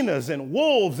hyenas and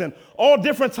wolves and all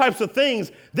different types of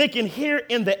things, they can hear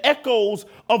in the echoes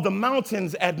of the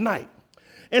mountains at night.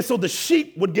 And so the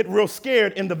sheep would get real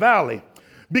scared in the valley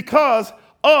because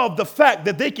of the fact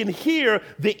that they can hear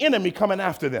the enemy coming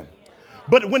after them.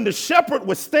 But when the shepherd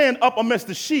would stand up amidst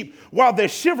the sheep while they're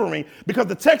shivering, because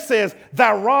the text says,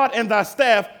 thy rod and thy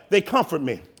staff, they comfort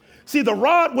me. See, the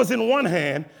rod was in one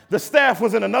hand, the staff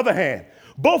was in another hand.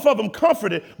 Both of them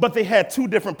comforted, but they had two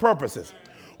different purposes.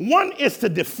 One is to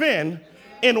defend,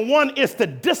 and one is to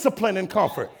discipline and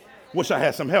comfort. Wish I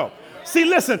had some help. See,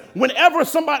 listen, whenever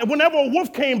a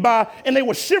wolf came by and they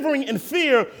were shivering in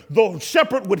fear, the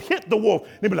shepherd would hit the wolf.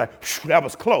 They'd be like, that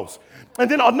was close. And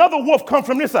then another wolf comes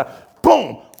from this side.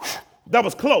 Boom, that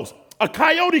was close. A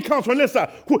coyote comes from this side.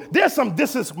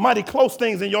 This is mighty close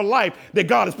things in your life that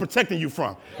God is protecting you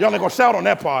from. Y'all ain't gonna shout on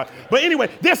that part. But anyway,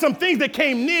 there's some things that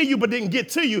came near you but didn't get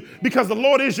to you because the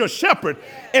Lord is your shepherd.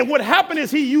 And what happened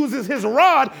is he uses his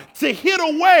rod to hit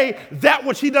away that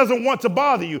which he doesn't want to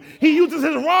bother you. He uses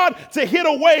his rod to hit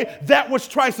away that which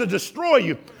tries to destroy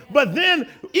you. But then,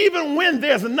 even when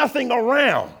there's nothing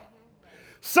around,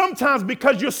 Sometimes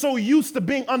because you're so used to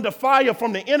being under fire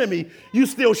from the enemy, you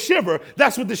still shiver.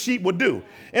 That's what the sheep would do.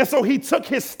 And so he took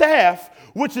his staff,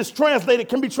 which is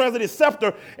can be translated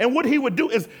scepter, and what he would do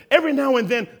is every now and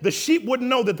then the sheep wouldn't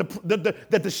know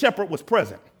that the shepherd was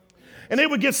present. And they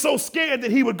would get so scared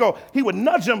that he would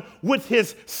nudge them with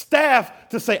his staff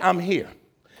to say, I'm here.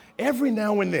 Every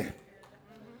now and then,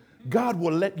 God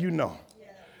will let you know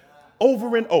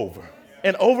over and over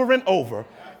and over and over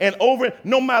and over,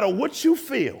 no matter what you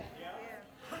feel,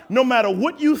 no matter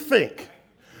what you think,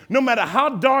 no matter how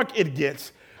dark it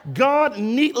gets, God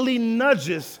neatly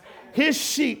nudges his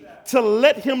sheep to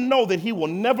let him know that he will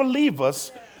never leave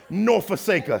us nor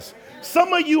forsake us.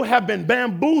 Some of you have been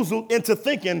bamboozled into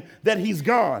thinking that he's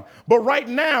gone. But right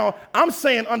now, I'm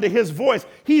saying under his voice,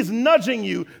 he's nudging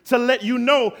you to let you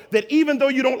know that even though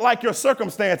you don't like your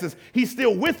circumstances, he's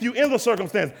still with you in the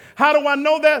circumstance. How do I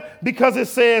know that? Because it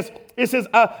says,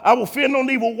 I will fear no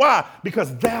evil. Why?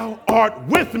 Because thou art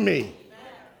with me.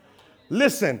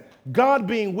 Listen, God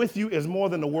being with you is more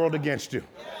than the world against you.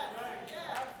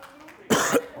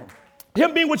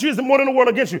 Him being with you is more than the world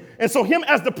against you. And so him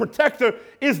as the protector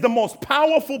is the most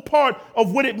powerful part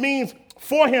of what it means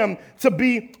for him to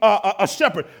be a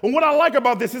shepherd. And what I like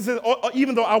about this is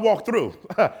even though I walk through,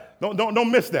 don't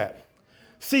miss that.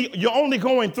 See, you're only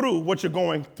going through what you're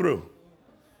going through.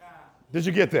 Did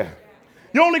you get that?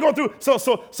 You're only going through.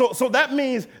 So that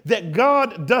means that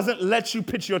God doesn't let you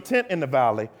pitch your tent in the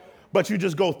valley, but you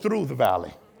just go through the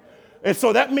valley. And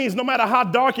so that means no matter how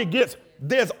dark it gets,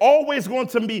 there's always going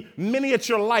to be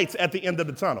miniature lights at the end of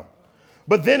the tunnel.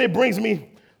 But then it brings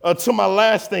me to my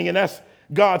last thing, and that's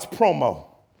God's promo.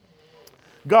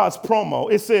 God's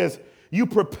promo. It says, you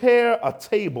prepare a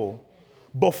table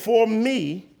before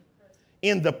me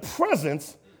in the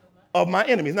presence of my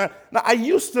enemies. Now I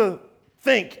used to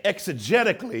think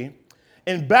exegetically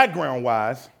and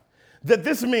background-wise that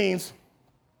this means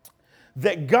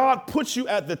that God puts you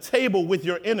at the table with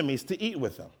your enemies to eat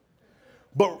with them.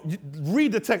 But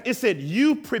read the text. It said,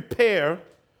 you prepare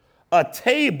a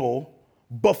table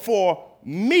before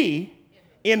me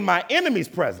in my enemy's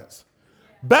presence.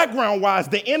 Background-wise,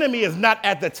 the enemy is not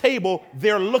at the table.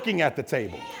 They're looking at the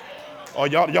table. Oh,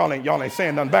 y'all ain't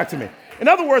saying nothing back to me. In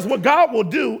other words, what God will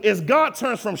do is God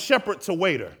turns from shepherd to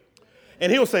waiter.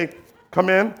 And he'll say, come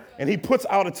in, and he puts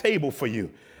out a table for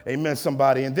you. Amen,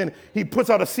 somebody. And then he puts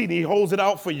out a seat and he holds it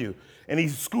out for you. And he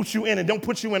scoots you in and don't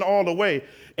put you in all the way.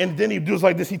 And then he does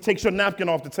like this. He takes your napkin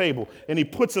off the table and he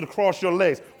puts it across your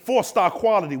legs. 4-star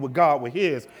quality with God, with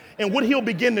his. And what he'll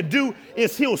begin to do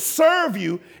is he'll serve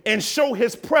you and show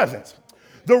his presence.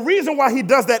 The reason why he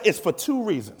does that is for 2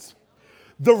 reasons.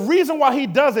 The reason why he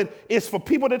does it is for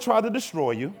people that try to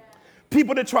destroy you,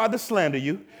 people that tried to slander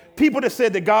you, people that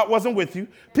said that God wasn't with you,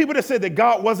 people that said that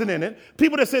God wasn't in it,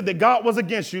 people that said that God was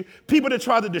against you, people that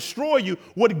tried to destroy you.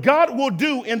 What God will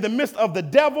do in the midst of the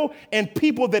devil and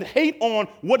people that hate on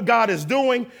what God is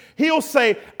doing, he'll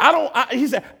say, he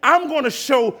said, I'm going to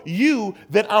show you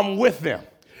that I'm with them.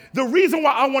 The reason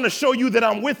why I want to show you that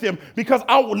I'm with them, because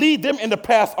I will lead them in the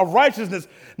path of righteousness,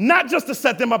 not just to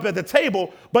set them up at the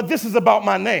table, but this is about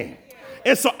my name.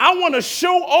 And so I want to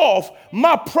show off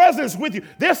my presence with you.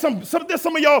 There's some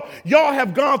of y'all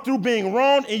have gone through being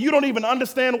wronged and you don't even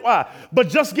understand why. But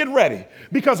just get ready,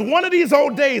 because one of these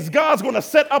old days, God's going to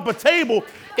set up a table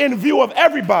in view of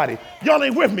everybody. Y'all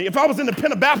ain't with me. If I was in the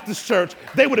Pentabaptist church,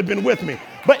 they would have been with me.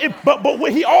 But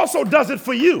what he also does it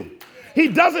for you. He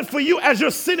does it for you as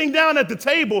you're sitting down at the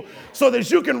table so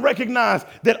that you can recognize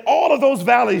that all of those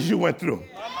valleys you went through,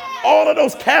 all of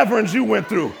those caverns you went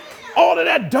through, all of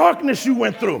that darkness you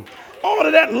went through, all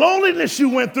of that loneliness you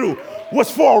went through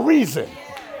was for a reason.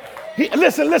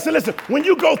 Listen. When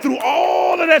you go through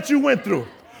all of that you went through,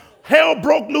 hell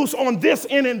broke loose on this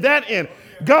end and that end.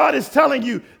 God is telling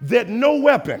you that no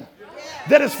weapon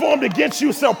that is formed against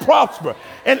you shall prosper.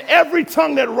 And every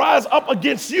tongue that rise up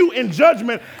against you in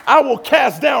judgment, I will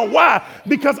cast down. Why?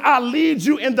 Because I lead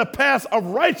you in the path of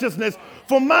righteousness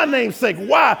for my name's sake.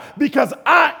 Why? Because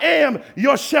I am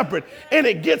your shepherd. And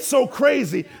it gets so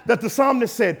crazy that the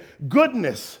psalmist said,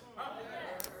 goodness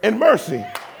and mercy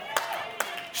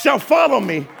shall follow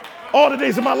me all the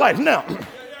days of my life. Now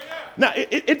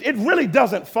it really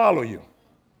doesn't follow you.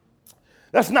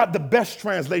 That's not the best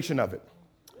translation of it.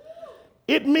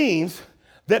 It means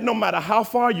that no matter how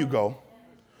far you go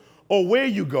or where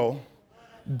you go,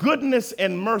 goodness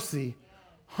and mercy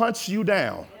hunts you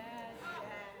down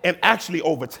and actually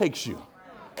overtakes you.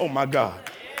 Oh my God.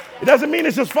 It doesn't mean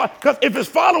it's just because if it's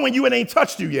following you, it ain't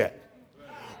touched you yet.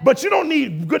 But you don't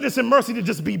need goodness and mercy to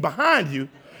just be behind you.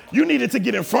 You need it to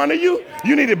get in front of you.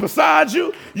 You need it beside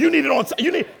you. You need it on.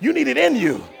 You need it in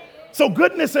you. So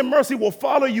goodness and mercy will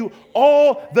follow you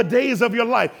all the days of your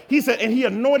life. He said, and he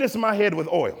anointed my head with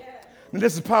oil. And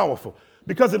this is powerful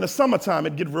because in the summertime,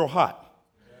 it gets real hot.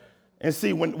 And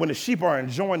see, when the sheep are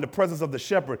enjoying the presence of the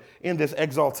shepherd in this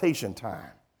exaltation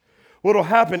time, what will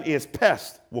happen is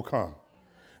pests will come.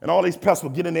 And all these pests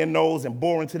will get in their nose and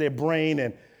bore into their brain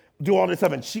and do all this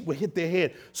stuff, and sheep will hit their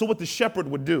head. So what the shepherd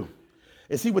would do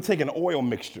is he would take an oil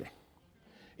mixture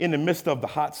in the midst of the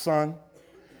hot sun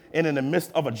and in the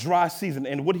midst of a dry season.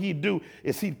 And what he'd do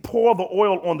is he'd pour the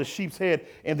oil on the sheep's head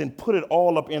and then put it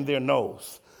all up in their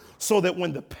nose so that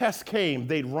when the pests came,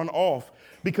 they'd run off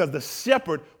because the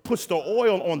shepherd puts the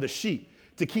oil on the sheep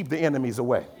to keep the enemies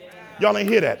away. Y'all ain't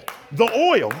hear that. The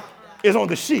oil is on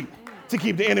the sheep to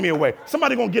keep the enemy away.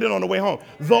 Somebody gonna get it on the way home.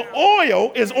 The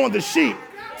oil is on the sheep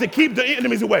to keep the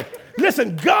enemies away.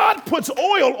 Listen, God puts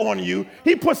oil on you.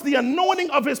 He puts the anointing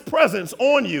of his presence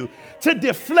on you to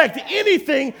deflect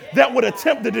anything that would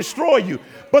attempt to destroy you.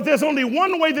 But there's only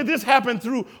one way that this happened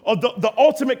through the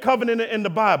ultimate covenant in the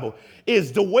Bible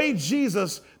is the way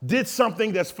Jesus did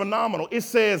something that's phenomenal. It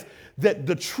says that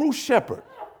the true shepherd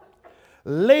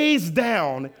lays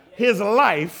down his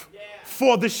life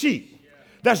for the sheep.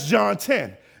 That's John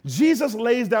 10. Jesus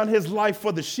lays down his life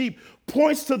for the sheep,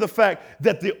 points to the fact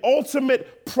that the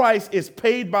ultimate price is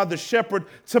paid by the shepherd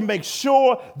to make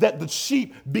sure that the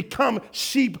sheep become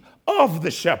sheep of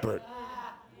the shepherd.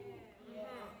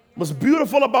 What's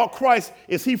beautiful about Christ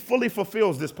is he fully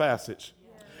fulfills this passage.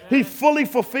 He fully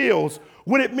fulfills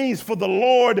what it means for the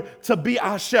Lord to be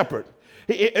our shepherd.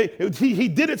 He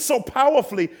did it so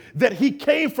powerfully that he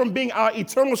came from being our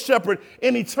eternal shepherd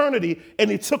in eternity and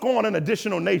he took on an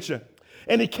additional nature.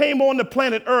 And he came on the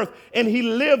planet Earth and he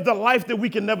lived the life that we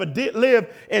can never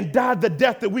live and died the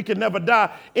death that we can never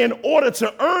die in order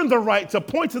to earn the right to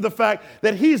point to the fact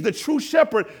that he's the true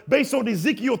shepherd. Based on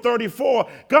Ezekiel 34,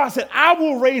 God said, I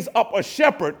will raise up a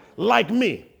shepherd like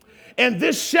me. And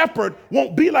this shepherd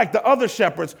won't be like the other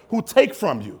shepherds who take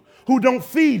from you, who don't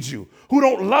feed you, who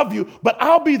don't love you, but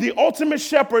I'll be the ultimate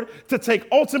shepherd to take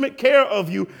ultimate care of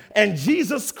you. And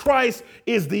Jesus Christ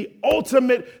is the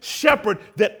ultimate shepherd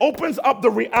that opens up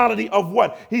the reality of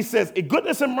what? He says,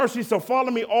 goodness and mercy shall follow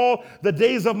me all the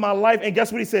days of my life. And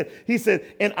guess what he said? He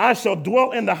said, and I shall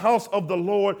dwell in the house of the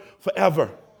Lord forever.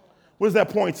 What does that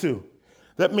point to?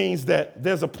 That means that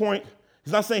there's a point.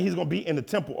 He's not saying he's going to be in the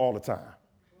temple all the time.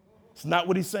 It's not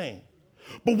what he's saying.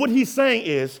 But what he's saying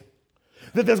is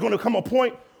that there's going to come a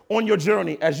point on your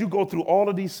journey as you go through all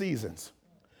of these seasons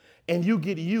and you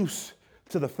get used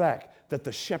to the fact that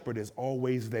the shepherd is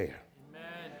always there.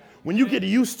 Amen. When you get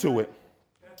used to it,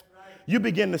 you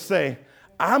begin to say,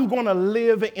 I'm going to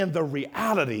live in the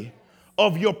reality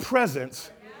of your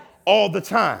presence all the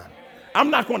time. I'm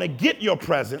not going to get your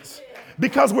presence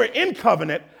because we're in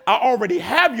covenant. I already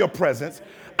have your presence.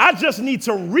 I just need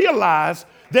to realize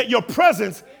that your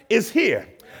presence is here.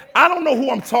 I don't know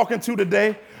who I'm talking to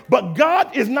today, but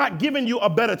God is not giving you a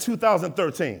better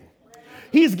 2013.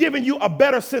 He's giving you a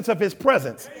better sense of his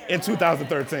presence in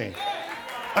 2013.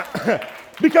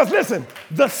 Because listen,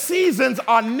 the seasons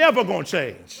are never going to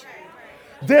change.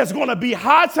 There's going to be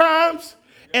high times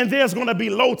and there's going to be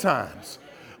low times.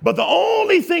 But the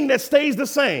only thing that stays the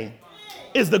same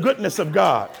is the goodness of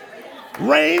God.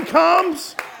 Rain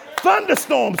comes,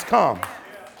 thunderstorms come.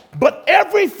 But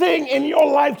everything in your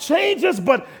life changes,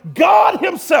 but God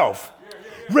himself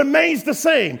remains the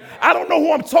same. I don't know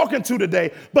who I'm talking to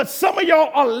today, but some of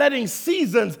y'all are letting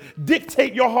seasons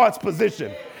dictate your heart's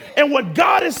position. And what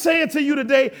God is saying to you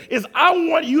today is, I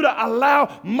want you to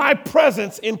allow my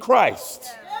presence in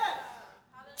Christ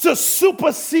to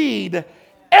supersede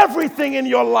everything in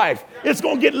your life. It's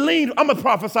going to get lean. I'm going to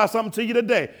prophesy something to you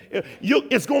today.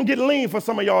 It's going to get lean for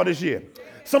some of y'all this year.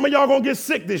 Some of y'all going to get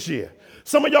sick this year.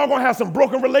 Some of y'all going to have some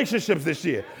broken relationships this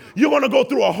year. You're going to go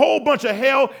through a whole bunch of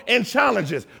hell and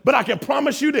challenges. But I can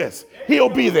promise you this, he'll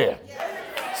be there.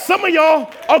 Some of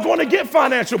y'all are going to get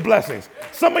financial blessings.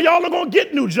 Some of y'all are going to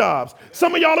get new jobs.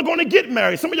 Some of y'all are going to get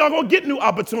married. Some of y'all are going to get new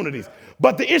opportunities.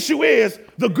 But the issue is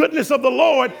the goodness of the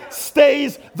Lord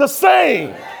stays the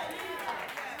same.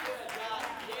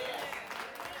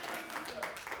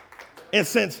 And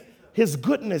since his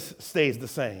goodness stays the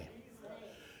same,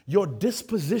 your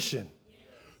disposition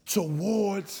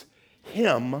towards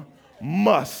him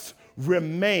must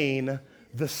remain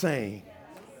the same.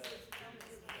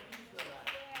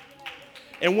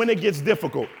 And when it gets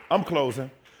difficult, I'm closing.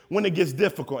 When it gets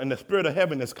difficult and the spirit of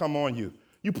heaviness come on you,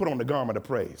 you put on the garment of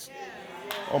praise.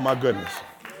 Oh my goodness.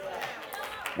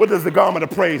 What does the garment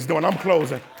of praise do? And I'm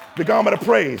closing. The garment of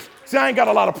praise. See, I ain't got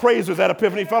a lot of praisers at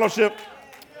Epiphany Fellowship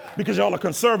because y'all are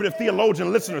conservative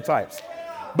theologian listener types.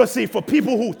 But see, for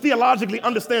people who theologically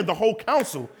understand the whole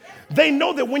counsel, they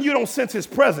know that when you don't sense his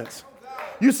presence,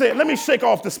 you say, let me shake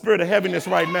off the spirit of heaviness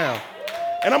right now,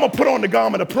 and I'm going to put on the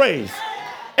garment of praise.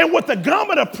 And what the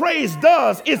garment of praise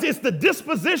does is it's the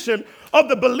disposition of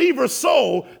the believer's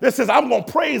soul that says, I'm going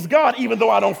to praise God even though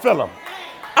I don't feel him.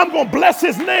 I'm going to bless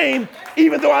his name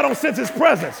even though I don't sense his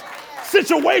presence.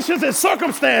 Situations and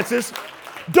circumstances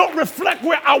don't reflect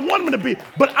where I want them to be,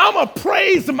 but I'm going to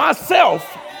praise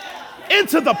myself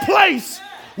into the place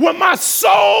where my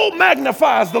soul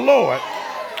magnifies the Lord.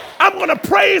 I'm going to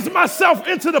praise myself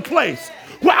into the place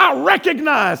where I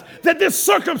recognize that this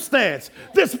circumstance,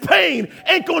 this pain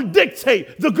ain't going to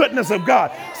dictate the goodness of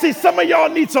God. See, some of y'all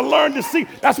need to learn to see.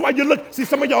 That's why see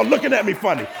some of y'all looking at me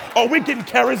funny. Oh, we're getting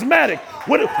charismatic.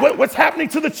 What's happening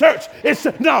to the church?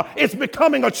 It's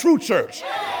becoming a true church.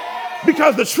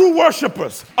 Because the true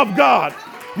worshipers of God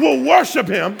will worship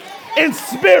him in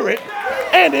spirit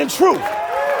and in truth.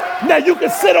 Now, you can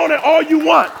sit on it all you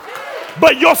want,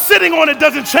 but your sitting on it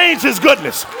doesn't change his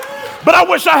goodness. But I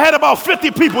wish I had about 50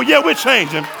 people, yeah, we're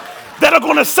changing, that are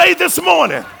going to say this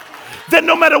morning that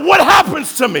no matter what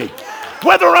happens to me,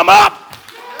 whether I'm up,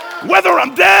 whether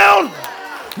I'm down,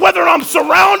 whether I'm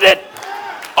surrounded,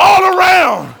 all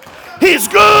around, he's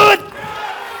good,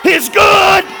 he's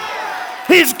good,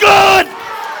 he's good,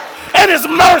 and his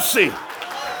mercy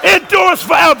endures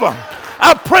forever.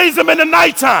 I praise him in the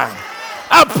nighttime.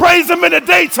 I praise him in the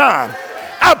daytime.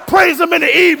 I praise him in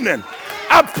the evening.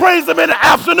 I praise him in the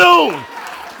afternoon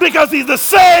because he's the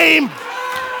same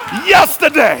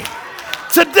yesterday,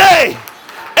 today,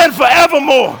 and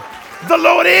forevermore. The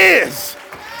Lord is.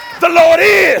 The Lord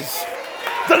is.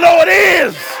 The Lord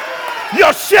is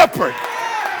your shepherd.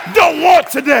 Don't want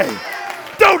today.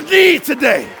 Don't need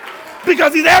today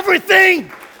because he's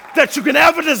everything that you can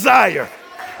ever desire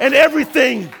and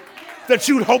everything that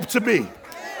you'd hope to be.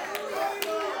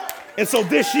 And so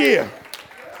this year,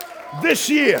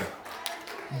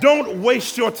 don't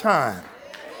waste your time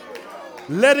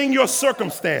letting your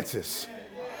circumstances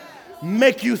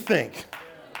make you think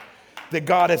that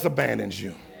God has abandoned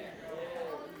you.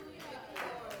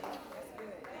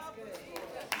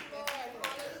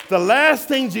 The last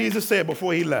thing Jesus said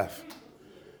before he left,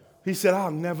 he said, I'll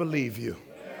never leave you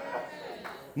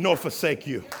nor forsake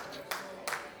you.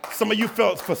 Some of you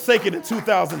felt forsaken in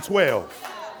 2012.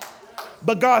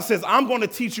 But God says, I'm going to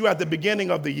teach you at the beginning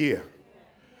of the year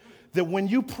that when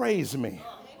you praise me,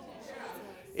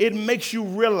 it makes you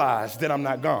realize that I'm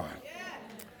not gone.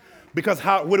 Because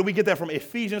where do we get that from?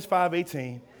 Ephesians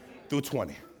 5:18 through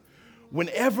 20.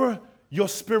 Whenever your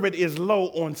spirit is low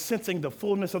on sensing the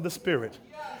fullness of the Spirit,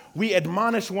 we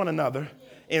admonish one another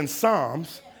in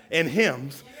psalms and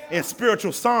hymns and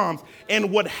spiritual psalms.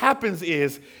 And what happens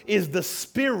is the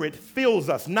Spirit fills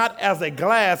us, not as a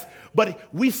glass, but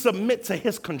we submit to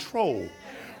his control.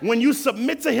 When you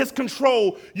submit to his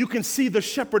control, you can see the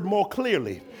shepherd more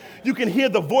clearly. You can hear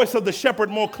the voice of the shepherd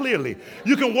more clearly.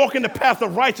 You can walk in the path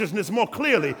of righteousness more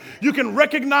clearly. You can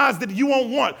recognize that you won't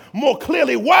want more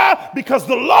clearly. Why? Because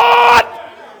the Lord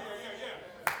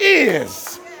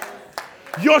is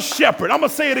your shepherd. I'm going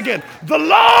to say it again. The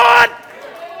Lord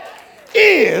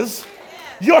is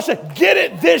your shepherd. Get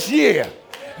it this year.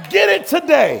 Get it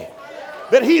today.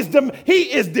 That he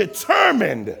is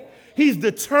determined. He's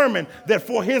determined that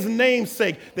for his name's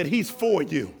sake, that he's for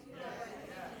you.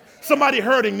 Somebody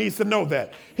hurting needs to know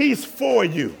that. He's for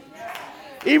you.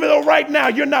 Even though right now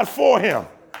you're not for him,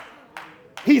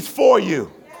 he's for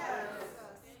you.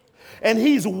 And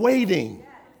he's waiting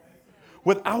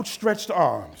with outstretched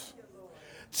arms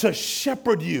to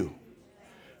shepherd you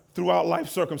throughout life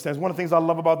circumstances. One of the things I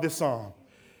love about this song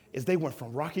is they went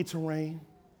from rocky terrain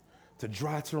to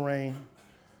dry terrain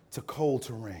to cold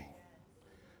terrain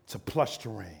to plush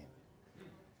terrain.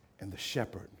 And the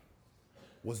shepherd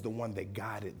was the one that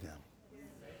guided them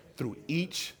through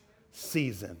each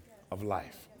season of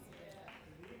life.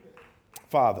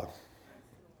 Father,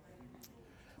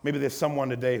 maybe there's someone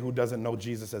today who doesn't know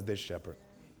Jesus as their shepherd.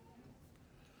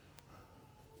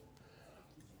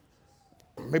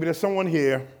 Maybe there's someone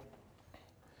here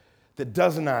that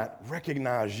does not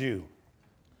recognize you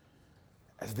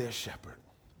as their shepherd,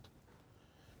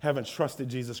 haven't trusted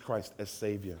Jesus Christ as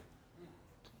Savior.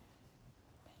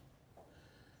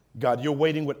 God, you're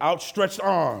waiting with outstretched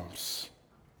arms,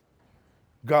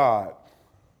 God,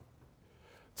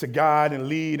 to guide and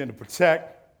lead and to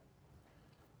protect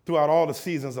throughout all the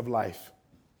seasons of life.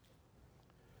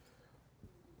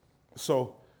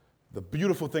 So the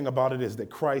beautiful thing about it is that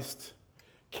Christ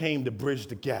came to bridge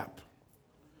the gap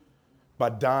by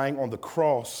dying on the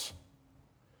cross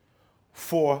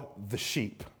for the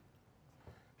sheep.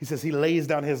 He says he lays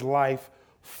down his life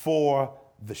for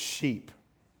the sheep.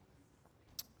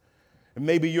 And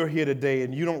maybe you're here today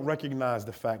and you don't recognize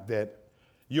the fact that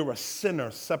you're a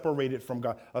sinner separated from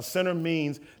God. A sinner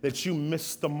means that you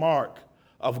missed the mark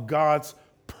of God's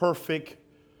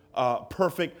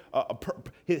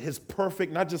his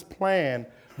perfect, not just plan,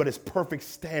 but his perfect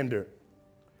standard.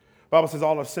 The Bible says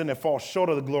all of sin that falls short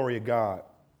of the glory of God.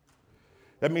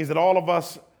 That means that all of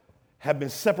us have been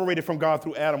separated from God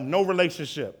through Adam, no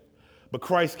relationship. But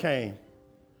Christ came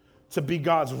to be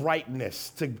God's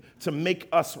rightness, to make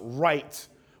us right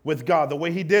with God. The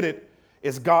way he did it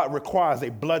is God requires a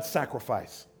blood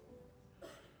sacrifice.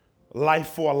 Life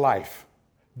for life,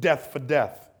 death for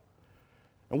death.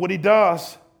 And what he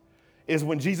does is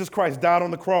when Jesus Christ died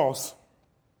on the cross,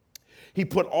 he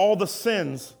put all the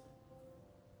sins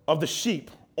of the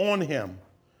sheep on him,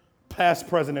 past,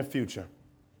 present, and future.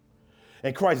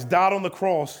 And Christ died on the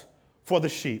cross for the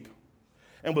sheep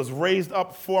and was raised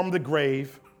up from the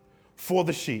grave for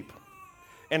the sheep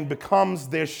and becomes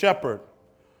their shepherd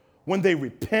when they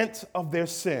repent of their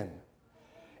sin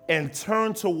and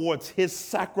turn towards his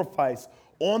sacrifice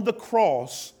on the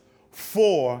cross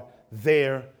for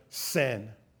their sin.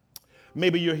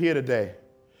 Maybe you're here today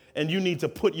and you need to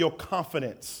put your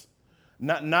confidence,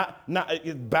 not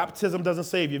baptism doesn't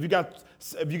save you.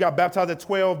 If you got baptized at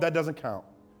 12, that doesn't count.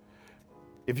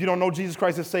 If you don't know Jesus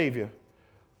Christ as Savior,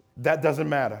 that doesn't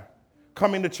matter.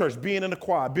 Coming to church, being in the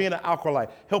choir, being an acolyte,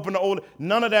 helping the old,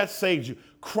 none of that saves you.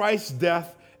 Christ's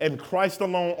death and Christ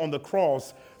alone on the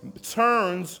cross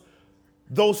turns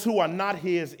those who are not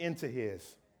his into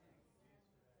his.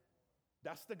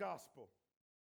 That's the gospel.